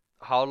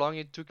how long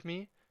it took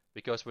me,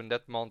 because when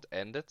that month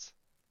ended,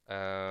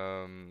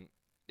 um,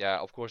 yeah,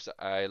 of course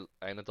I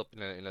ended up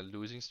in a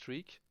losing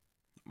streak.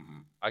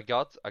 Hmm. I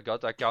got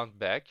the account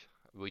back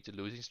with the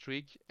losing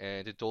streak,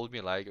 and they told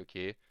me like,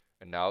 okay,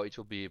 and now it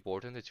will be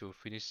important that you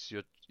finish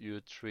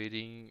your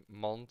trading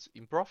month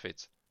in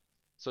profit.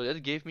 So that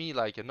gave me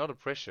like another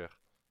pressure.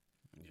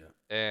 Yeah.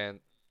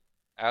 And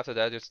after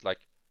that, it's like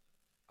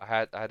I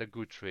had a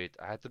good trade,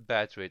 I had a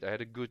bad trade, I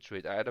had a good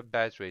trade, I had a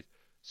bad trade.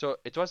 So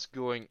it was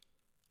going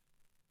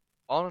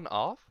on and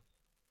off.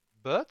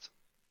 But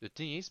the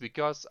thing is,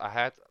 because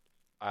I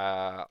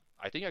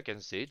think I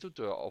can say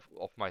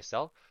of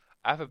myself,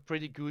 I have a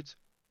pretty good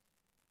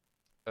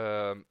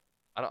um,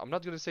 I'm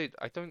not gonna say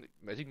I think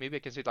maybe I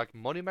can say like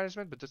money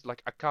management, but just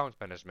like account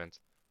management.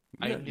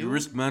 I Yeah, your knew,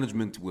 risk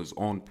management was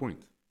on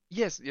point.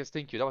 yes, yes,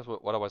 thank you. That was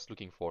what I was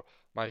looking for.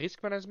 My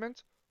risk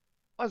management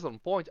was on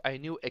point. I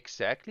knew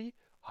exactly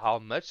how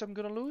much I'm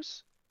gonna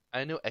lose.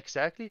 I knew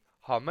exactly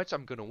how much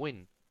I'm gonna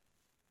win.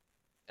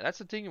 And that's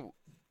the thing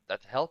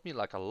that helped me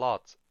like a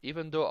lot.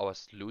 Even though I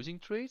was losing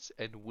trades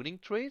and winning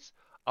trades,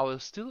 I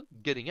was still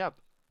getting up.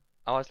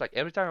 I was like,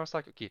 every time I was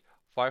like, okay,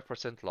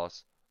 5%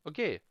 loss.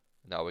 Okay,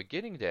 now we're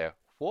getting there.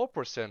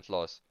 4%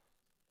 loss.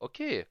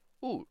 Okay,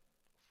 ooh,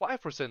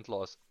 5%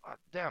 loss. Ah,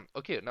 damn.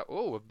 Okay, now,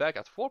 oh, we're back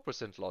at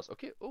 4% loss.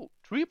 Okay, oh,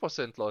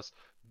 3% loss.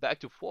 Back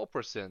to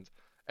 4%.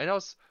 And I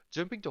was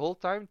jumping the whole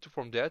time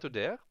from there to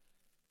there.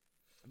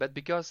 But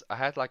because I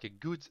had like a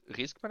good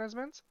risk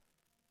management,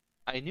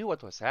 I knew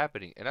what was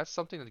happening, and that's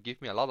something that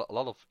gave me a lot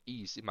of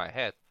ease in my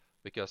head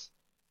because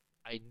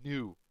I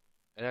knew,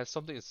 and that's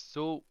something that's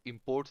so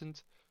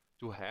important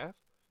to have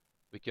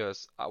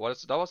because that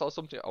was also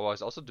something I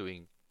was also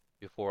doing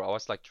before. I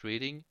was like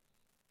trading,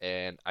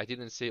 and I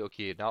didn't say,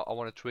 okay, now I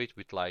want to trade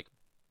with like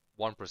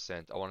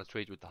 1%. I want to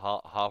trade with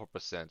half a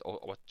percent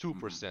or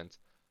Mm-hmm. 2%.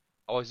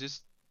 I was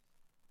just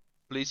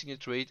placing a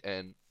trade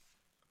and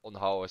on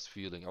how I was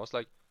feeling. I was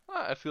like,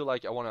 I feel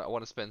like I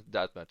wanna spend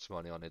that much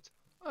money on it.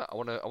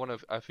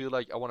 I feel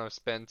like I wanna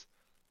spend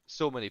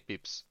so many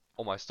pips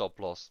on my stop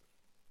loss.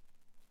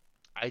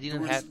 I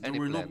didn't have There any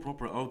were no plan.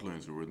 proper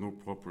outlines. There were no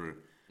proper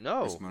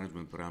risk No.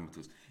 management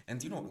parameters.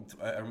 And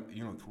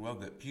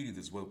throughout that period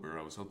as well, where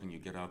I was helping you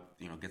get out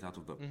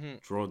of the Hmm.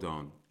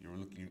 drawdown.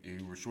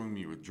 You were showing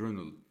me your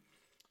journal.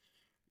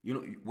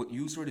 What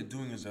you started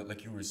doing is that,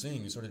 like you were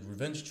saying, you started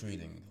revenge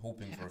trading,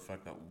 hoping for Yeah. a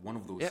fact that one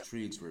of those Yeah.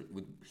 trades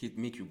would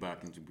make you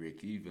back into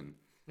break even.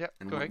 Yeah.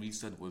 And what we Correct.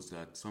 said was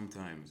that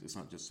sometimes, it's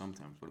not just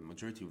sometimes, but a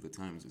majority of the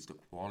times, it's the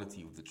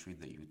quality of the trade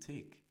that you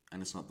take,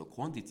 and it's not the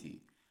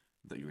quantity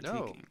that you're No.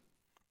 taking.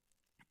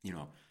 You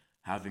know,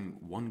 having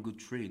one good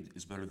trade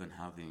is better than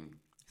having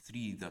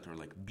three that are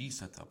like B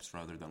setups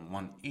rather than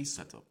one A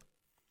setup.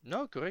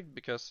 No. Correct.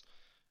 Because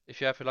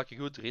if you have like a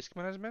good risk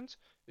management,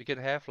 you can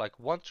have like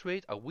one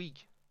trade a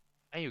week,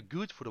 and you're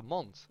good for the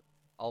month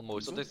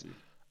almost. So this, Exactly.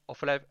 or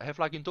have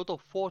like in total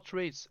 4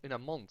 trades in a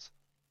month,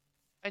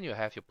 and you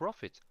have your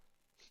profit.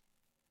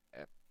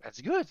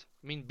 That's good.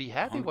 I mean, be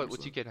happy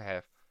what you 100%. can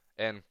have.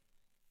 And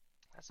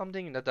that's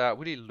something that I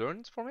really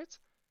learned from it.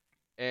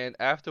 And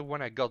after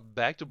when I got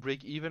back to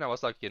break even, I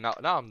was like, yeah,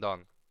 now I'm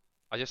done.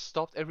 I just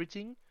stopped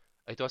everything.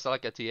 It was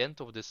like at the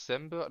end of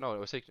December. No, it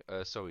was like,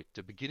 sorry,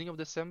 the beginning of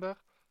December.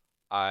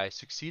 I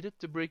succeeded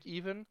to break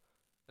even.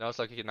 And I was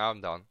like, okay, now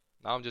I'm done.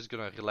 Now I'm just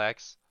gonna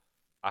relax.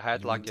 I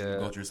had You like went and a,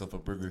 got yourself a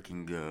Burger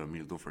King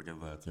meal, don't forget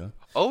that, yeah?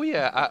 oh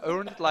yeah, I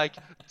earned like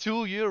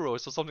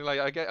 €2 or something like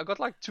I got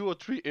like 2 or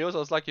 3 euros. I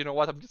was like, you know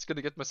what? I'm just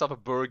gonna get myself a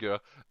burger.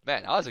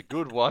 Man, that was a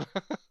good one.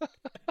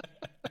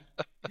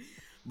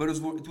 But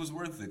it was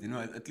worth it,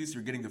 At least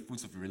you're getting the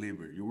fruits of your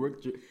labor. You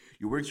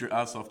worked your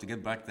ass off to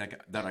get back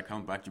that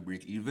account back to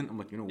break even. I'm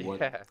like, you know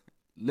what? Yeah,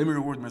 Let me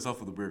reward myself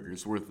with a burger.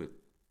 It's worth it.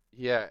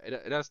 yeah,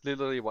 that's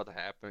literally what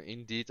happened.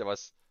 Indeed, I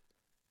was,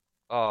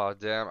 oh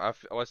damn, I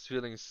was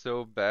feeling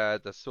so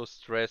bad, so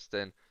stressed,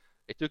 and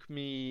it took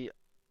me a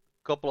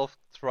couple of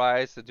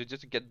tries to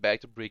just get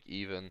back to break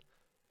even.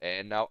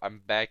 And now I'm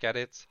back at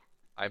it.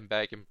 I'm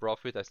back in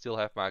profit. I still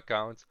have my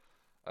account.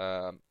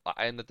 I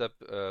ended up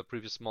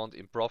previous month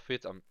in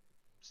profit.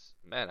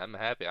 Man, I'm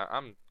happy.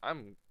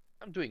 I'm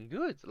doing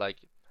good. Like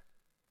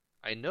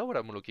I know what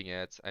I'm looking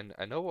at, and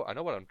I know what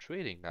I'm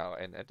trading now,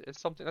 and it's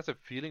something that's a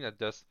feeling that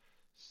does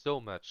so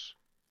much,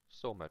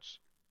 so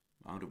much.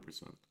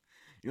 100%.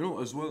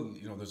 As well,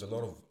 there's a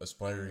lot of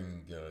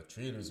aspiring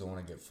traders that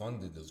want to get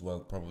funded as well,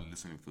 probably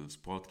listening to this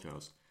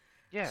podcast.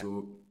 Yeah,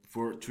 So,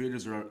 for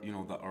traders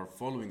that are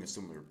following a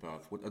similar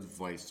path, what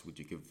advice would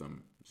you give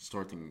them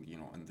starting,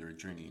 on their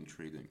journey in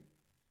trading?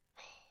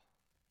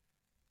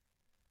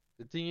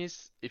 the thing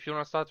is, if you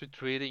wanna start with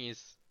trading,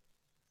 is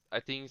I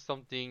think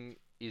something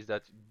is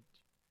that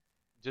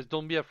just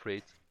don't be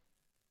afraid.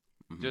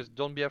 Hmm. Just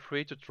don't be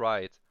afraid to try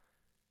it,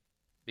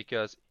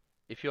 because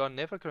if you are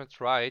never gonna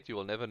try it, you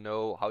will never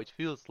know how it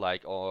feels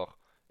like, or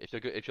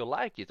if you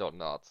like it or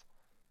not.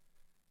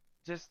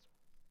 Just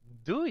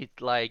do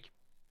it. Like,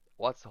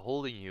 what's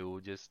holding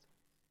you? Just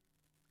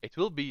it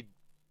will be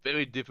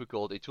very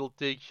difficult. It will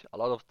take a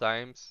lot of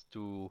times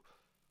to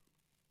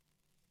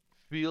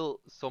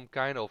feel some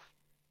kind of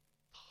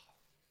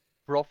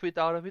profit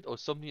out of it, or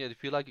something that you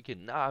feel like, okay,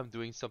 now I'm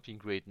doing something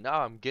great.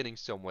 Now I'm getting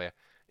somewhere.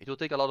 It will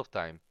take a lot of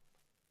time,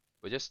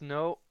 but just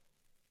know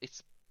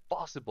it's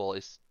possible.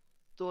 It's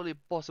totally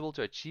possible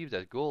to achieve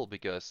that goal,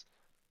 because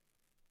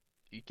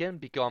you can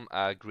become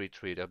a great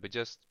trader, but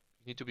just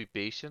you need to be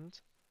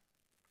patient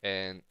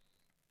and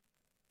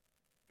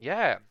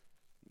yeah,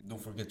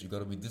 Don't forget, you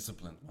gotta be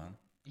disciplined, man.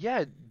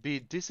 yeah, be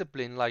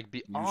disciplined, like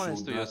be You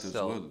honest showed to that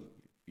as yourself. well.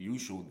 You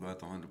showed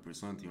that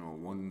 100%.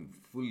 1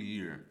 full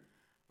year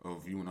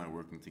of you and I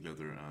working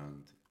together,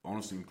 and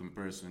honestly, in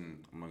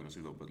comparison, I'm not gonna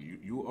say that, but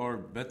you are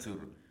better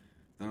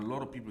than a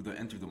lot of people that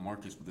enter the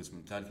markets with this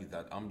mentality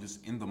that I'm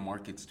just in the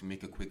markets to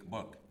make a quick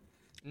buck.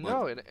 But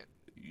No, and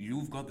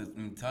you've got this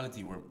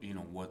mentality where,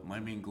 what, my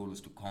main goal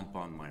is to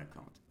compound my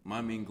account.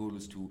 My main goal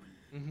is to,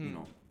 you mm-hmm,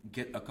 know,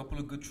 get a couple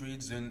of good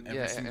trades in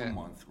every yeah, single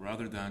month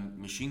rather than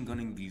machine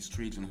gunning these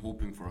trades and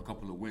hoping for a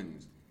couple of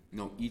wins.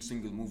 Each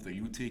single move that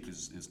you take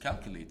is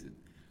calculated,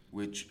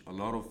 which a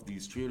lot of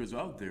these traders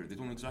out there, they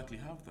don't exactly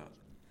have that.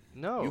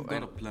 no, You've got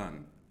and a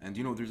plan. And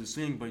there's a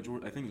saying by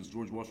George, I think it's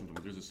George Washington,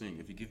 but there's a saying,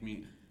 if you give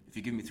me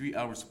 3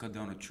 hours to cut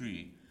down a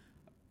tree,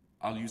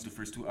 I'll use the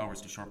first 2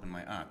 hours to sharpen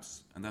my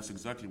axe. And that's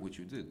exactly what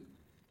you did.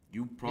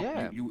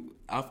 yeah, You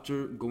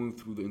after going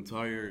through the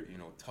entire,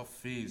 tough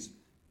phase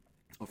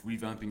of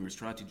revamping your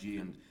strategy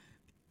and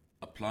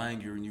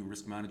applying your new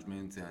risk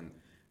management and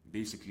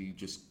basically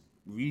just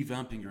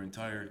revamping your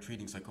entire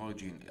trading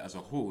psychology as a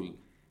whole,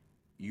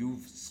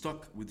 you've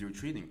stuck with your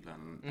trading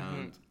plan,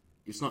 mm-hmm, and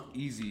it's not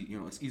easy.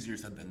 It's easier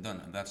said than done,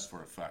 and that's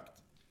for a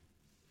fact.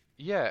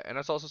 yeah, and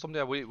that's also something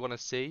I really want to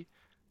say.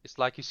 It's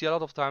like you see a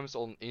lot of times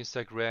on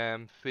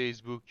Instagram,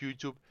 Facebook,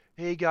 YouTube.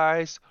 Hey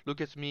guys, look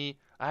at me.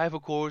 I have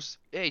a course.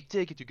 Hey,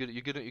 take it.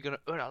 You're gonna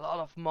earn a lot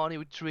of money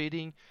with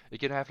trading. You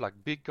can have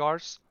like big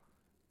cars.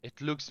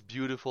 It looks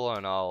beautiful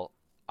and all.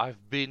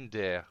 I've been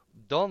there,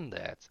 done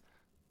that.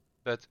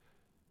 But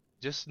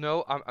just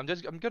know, I'm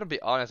gonna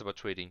be honest about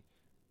trading.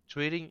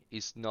 Trading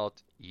is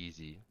not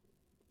easy.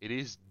 It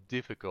is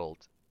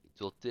difficult.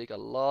 It will take a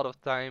lot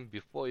of time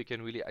before you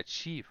can really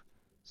achieve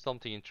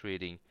something in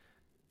trading.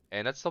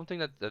 And that's something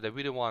that I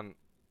really want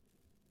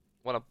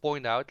to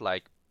point out.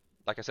 Like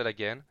I said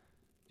again,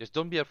 just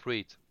don't be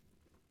afraid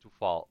to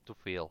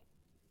fail,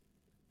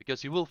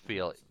 because you will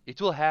fail.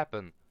 It will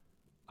happen.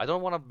 I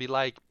don't want to be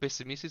like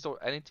pessimistic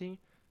or anything,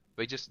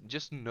 but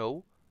just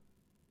know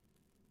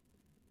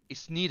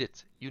it's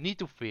needed. You need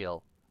to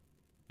fail,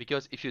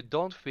 because if you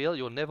don't fail,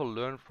 you'll never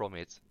learn from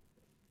it.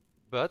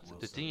 But Well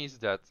the said. thing is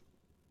that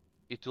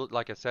it will,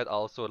 like I said,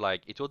 also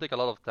like it will take a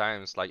lot of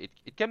times. Like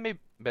it can be,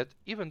 but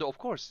even though of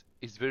course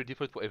it's very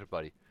different for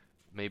everybody.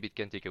 Maybe it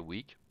can take a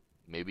week,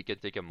 maybe it can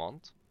take a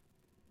month,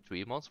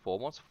 3 months, 4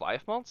 months,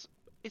 5 months.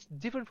 It's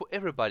different for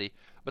everybody.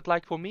 But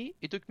like for me,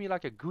 it took me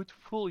like a good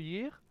full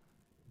year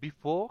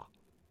before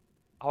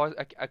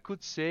I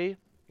could say,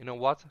 you know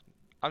what,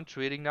 I'm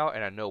trading now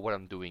and I know what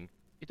I'm doing.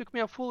 It took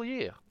me a full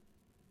year.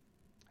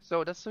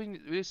 So that's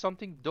really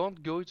something.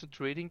 Don't go into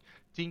trading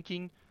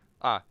thinking,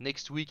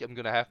 next week I'm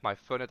gonna have my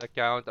Funnet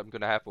account, I'm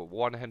gonna have a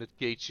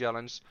 100K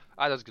challenge.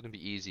 That's gonna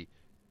be easy.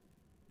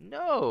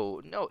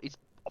 No, no, it's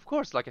of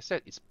course, like I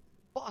said, it's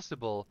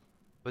possible,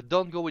 but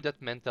don't go with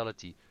that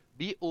mentality.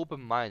 Be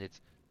open-minded,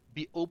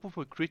 be open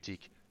for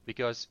critique,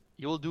 because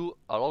you will do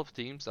a lot of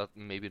things that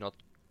maybe not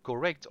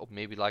correct, or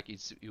maybe like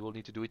you will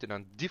need to do it in a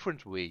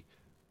different way.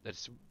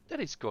 That's that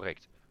is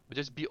correct. But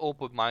just be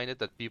open-minded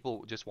that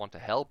people just want to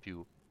help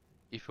you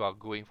if you are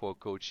going for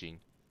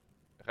coaching.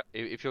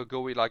 If you're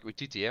going like with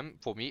TTM,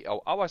 for me,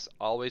 I was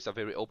always a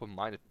very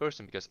open-minded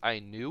person because I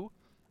knew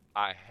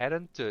I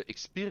hadn't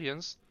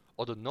experience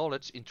or the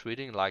knowledge in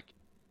trading like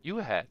you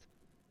had.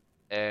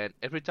 And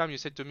every time you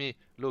said to me,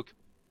 look,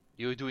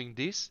 you're doing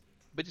this,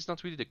 but it's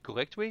not really the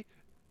correct way.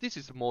 This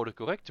is more the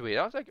correct way.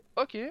 I was like,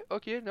 okay,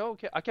 okay, no,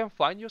 okay, I can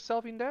find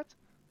yourself in that.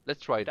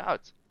 Let's try it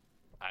out.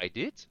 I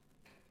did.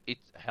 It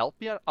helped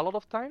me a lot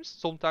of times.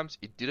 Sometimes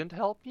it didn't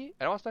help me.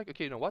 And I was like,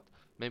 okay, you know what?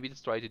 Maybe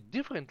let's try it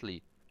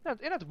differently. And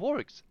it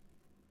works.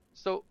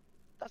 So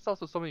that's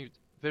also something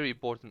very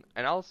important.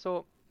 And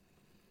also,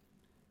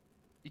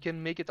 you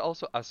can make it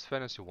also as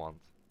fun as you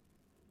want.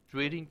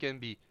 Trading can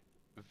be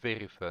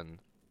very fun,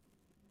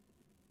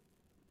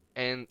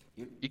 and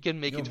You, you can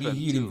you make know, it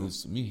fun too.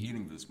 me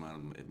hearing this,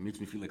 man, it makes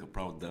me feel like a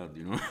proud dad,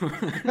 you know?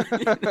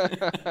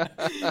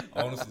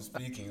 Honestly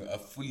speaking, a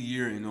full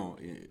year,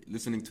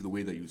 listening to the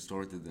way that you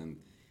started and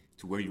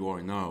to where you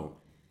are now,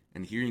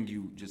 and hearing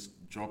you just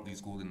drop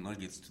these golden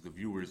nuggets to the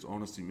viewers,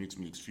 honestly makes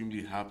me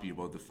extremely happy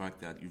about the fact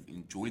that you've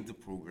enjoyed the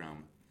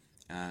program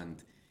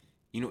and,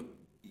 you know,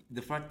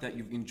 the fact that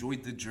you've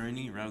enjoyed the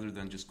journey rather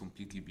than just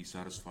completely be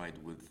satisfied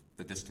with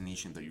the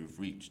destination that you've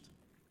reached.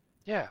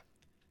 Yeah,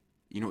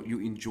 You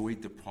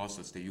enjoyed the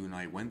process that you and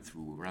I went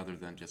through rather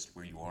than just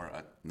where you are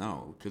at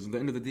now. Because at the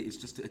end of the day, it's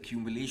just the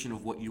accumulation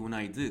of what you and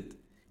I did.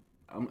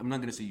 I'm not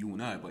going to say you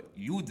and I, but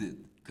you did.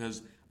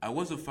 Because I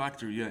was a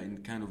factor, yeah,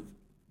 in kind of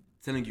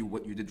telling you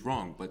what you did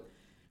wrong. But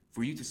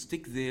for you to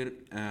stick there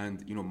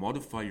and,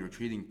 modify your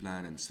trading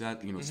plan and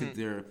sit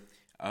there,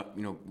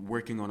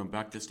 working on a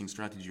backtesting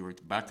strategy or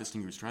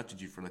backtesting your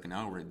strategy for like an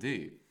hour a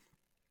day,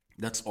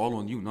 that's all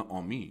on you, not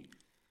on me.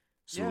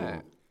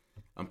 yeah, So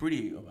I'm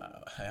pretty.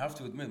 I have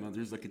to admit, man,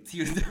 there's like a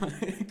tear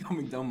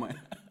coming down my.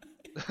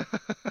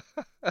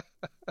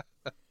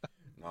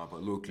 Nah,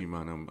 but low-key,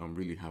 man, I'm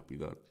really happy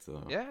that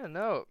yeah.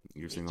 No,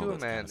 you're me saying all too,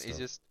 that kind man. of It's stuff.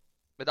 just,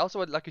 but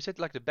also like you said,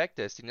 like the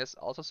backtesting. That's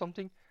also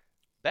something.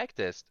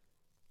 Backtest.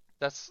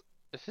 That's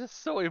it's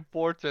just so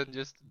important.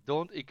 Just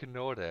don't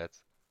ignore that.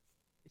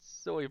 It's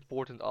so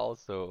important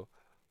also.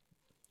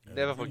 I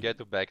Never agree. forget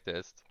to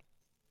backtest.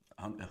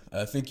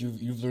 I think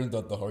you've learned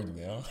that the hard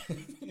way, huh?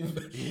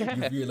 Yeah,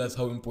 You've realized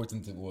how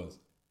important it was.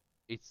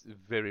 it's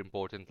very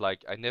important.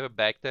 Like I never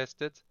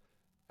backtested.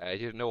 I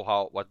didn't know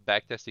how what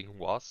backtesting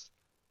was.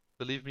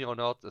 Believe me or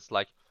not, it's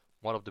like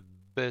one of the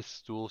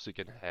best tools you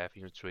can have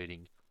in your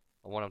trading.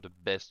 One of the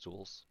best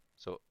tools.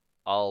 So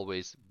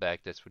always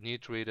backtest for new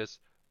traders.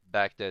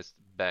 Backtest,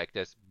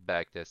 backtest,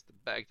 backtest,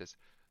 backtest.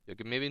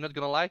 Maybe not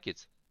gonna like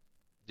it.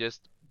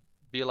 Just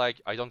be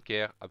like, I don't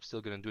care. I'm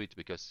still gonna do it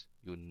because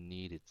you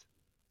need it.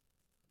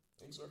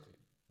 Exactly.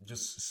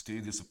 Just stay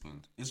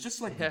disciplined. It's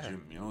just like the Yeah,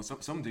 gym, you know.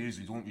 Some days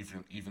you don't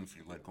even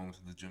feel like going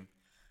to the gym,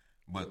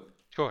 but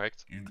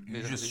correct. you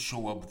just Literally.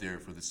 show up there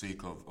for the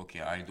sake of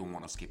okay, I don't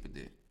want to skip a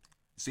day.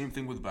 Same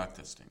thing with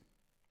backtesting.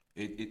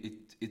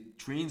 It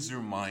trains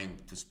your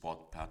mind to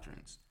spot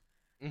patterns.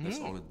 That's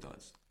Mm-hmm. all it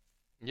does.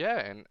 Yeah,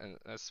 and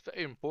that's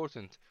very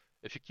important.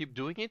 If you keep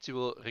doing it, you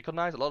will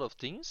recognize a lot of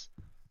things.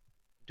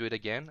 Do it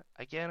again,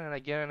 again and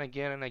again and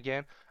again and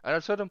again. And at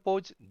a certain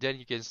point, then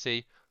you can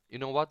say, you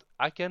know what,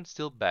 I can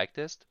still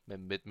backtest, but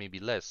maybe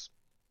less.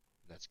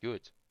 That's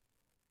good.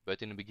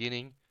 But in the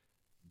beginning,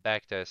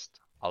 backtest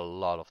a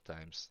lot of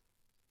times.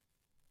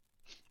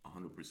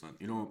 100%.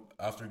 You know,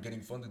 after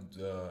getting funded,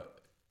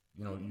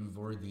 you know, we've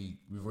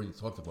already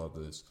talked about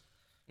this.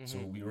 So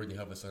Hmm. we already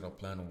have a set up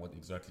plan on what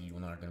exactly you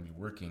and I are going to be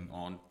working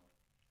on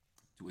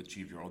to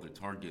achieve your other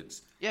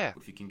targets. Yeah.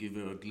 But if you can give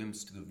a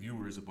glimpse to the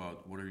viewers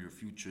about what are your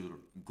future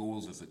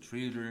goals as a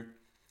trader,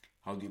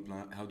 how do you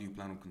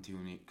plan on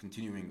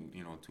continuing,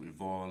 you know, to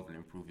evolve and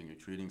improving your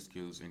trading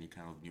skills, any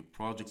kind of new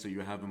projects that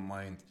you have in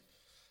mind,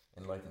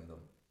 enlighten them.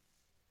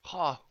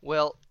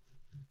 Well,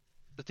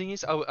 the thing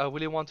is, I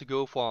really want to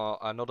go for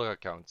another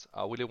account.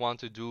 I really want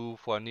to do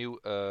for a new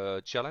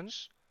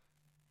challenge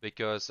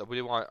because I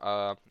really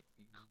want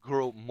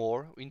grow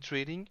more in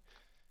trading,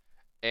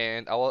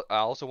 and I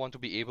also want to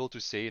be able to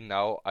say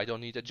now I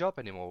don't need a job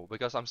anymore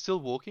because I'm still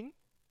working.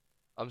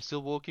 I'm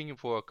still working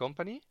for a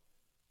company,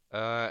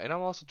 and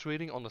I'm also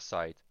trading on the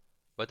side.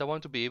 But I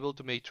want to be able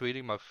to make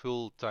trading my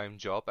full-time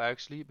job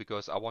actually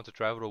because I want to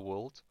travel the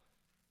world.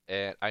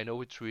 And I know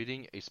with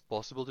trading it's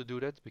possible to do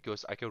that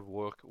because I can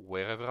work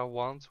wherever I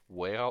want,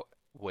 where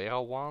I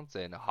want,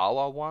 and how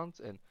I want,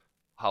 and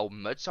how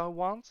much I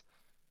want.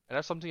 And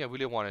that's something I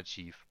really want to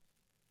achieve.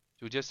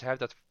 To just have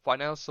that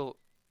financial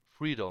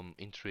freedom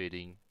in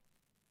trading.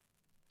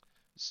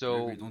 I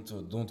agree.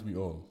 So Don't we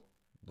all?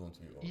 Don't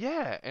we all?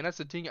 yeah, and that's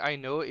the thing I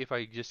know if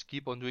I just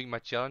keep on doing my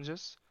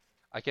challenges,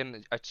 I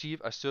can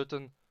achieve a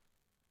certain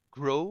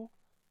grow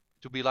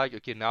to be like,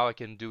 okay, now I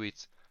can do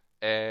it.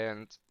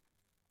 And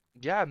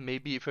yeah,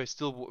 maybe if I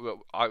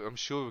still, I'm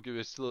sure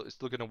we're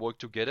still gonna work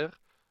together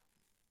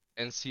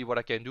and see what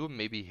I can do.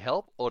 Maybe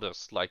help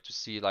others, like to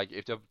see like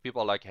if there are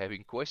people like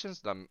having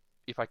questions, then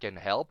if I can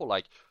help or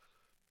like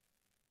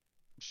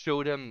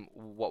show them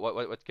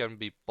what can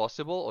be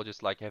possible, or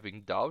just like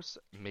having doubts,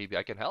 maybe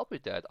I can help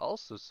with that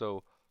also.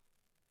 So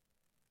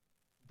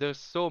there's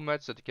so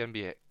much that can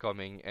be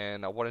coming,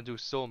 and I want to do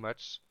so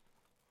much.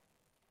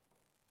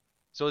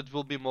 So it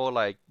will be more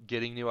like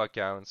getting new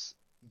accounts,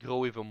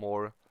 grow even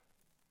more,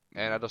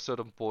 and at a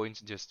certain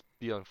point just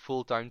be a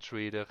full-time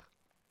trader,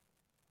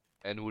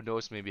 and who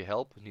knows, maybe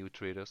help new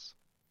traders.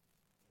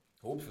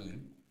 Hopefully.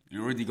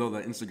 You already got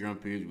that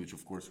Instagram page, which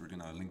of course we're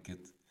gonna link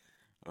it,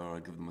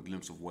 give them a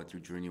glimpse of what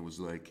your journey was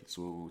like.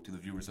 So to the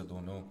viewers that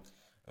don't know,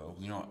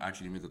 Leon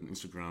actually made an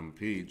Instagram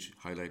page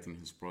highlighting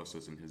his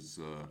process and his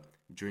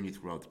journey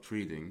throughout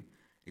trading,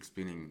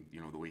 explaining,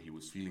 you know, the way he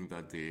was feeling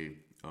that day,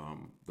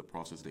 the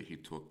process that he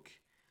took,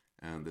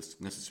 and the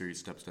necessary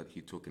steps that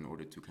he took in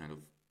order to kind of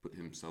put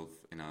himself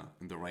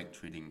in the right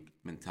trading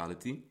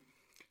mentality.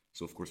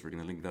 So of course we're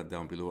gonna link that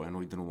down below. I know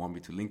you didn't want me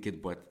to link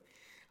it, but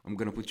I'm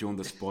gonna put you on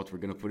the spot. We're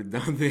gonna put it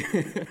down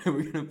there.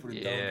 We're gonna put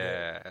it down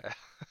there. Yeah.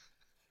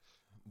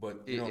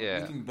 But you know, Yeah.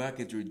 looking back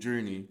at your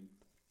journey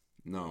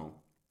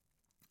now,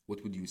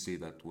 what would you say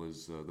that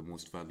was the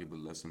most valuable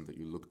lesson that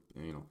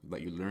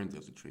that you learned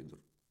as a trader?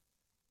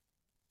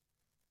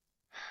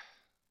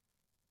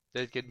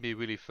 That can be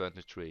really fun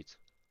to trade.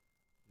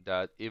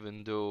 That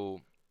even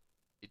though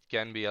it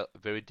can be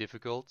very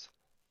difficult,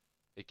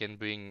 it can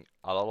bring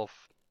a lot of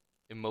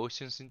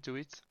emotions into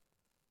it.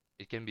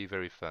 It can be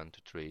very fun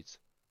to trade.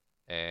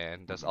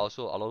 And there's Hmm.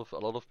 also a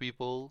lot of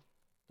people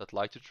that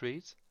like to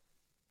trade.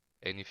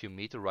 And if you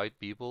meet the right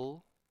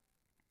people,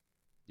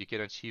 you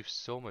can achieve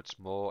so much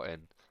more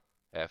and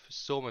have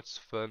so much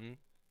fun.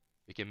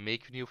 You can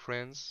make new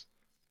friends.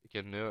 You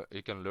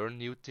can learn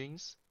new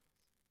things.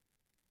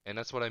 And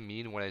that's what I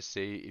mean when I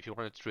say if you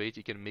want to trade,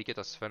 you can make it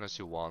as fun as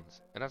you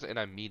want. And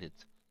I mean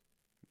it.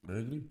 I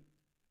agree.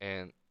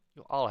 And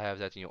you all have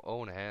that in your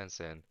own hands,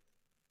 and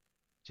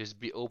just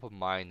be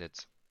open-minded.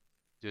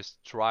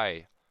 Just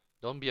try.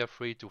 Don't be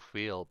afraid to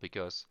fail,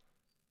 because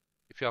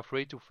if you're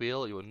afraid to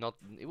fail, you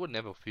will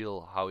never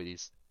feel how it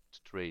is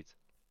to trade.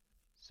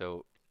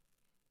 So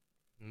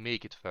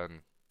make it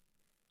fun.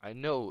 I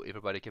know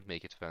everybody can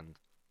make it fun.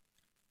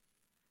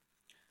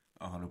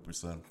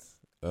 100%.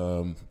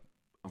 Um,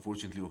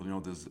 Unfortunately,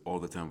 this is all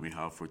the time we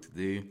have for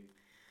today.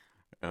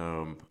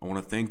 I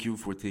want to thank you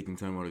for taking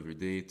time out of your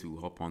day to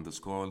hop on this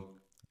call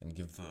and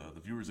give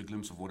the viewers a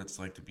glimpse of what it's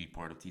like to be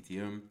part of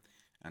TTM,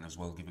 and as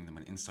well giving them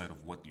an insight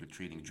of what your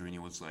trading journey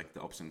was like,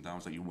 the ups and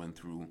downs that you went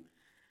through.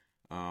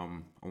 I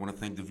want to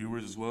thank the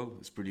viewers as well.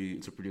 It's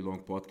a pretty long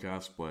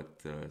podcast,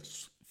 but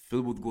it's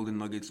filled with golden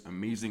nuggets,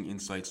 amazing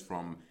insights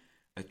from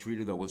a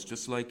trader that was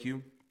just like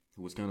you,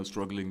 who was kind of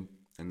struggling,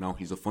 and now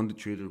he's a funded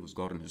trader who's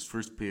gotten his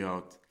first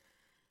payout.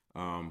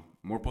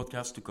 More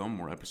podcasts to come,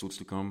 more episodes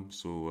to come.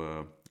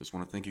 So just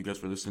want to thank you guys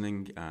for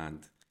listening, and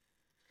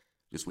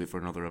just wait for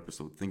another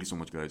episode. Thank you so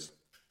much, guys.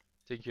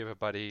 Thank you,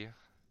 everybody.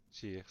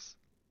 Cheers.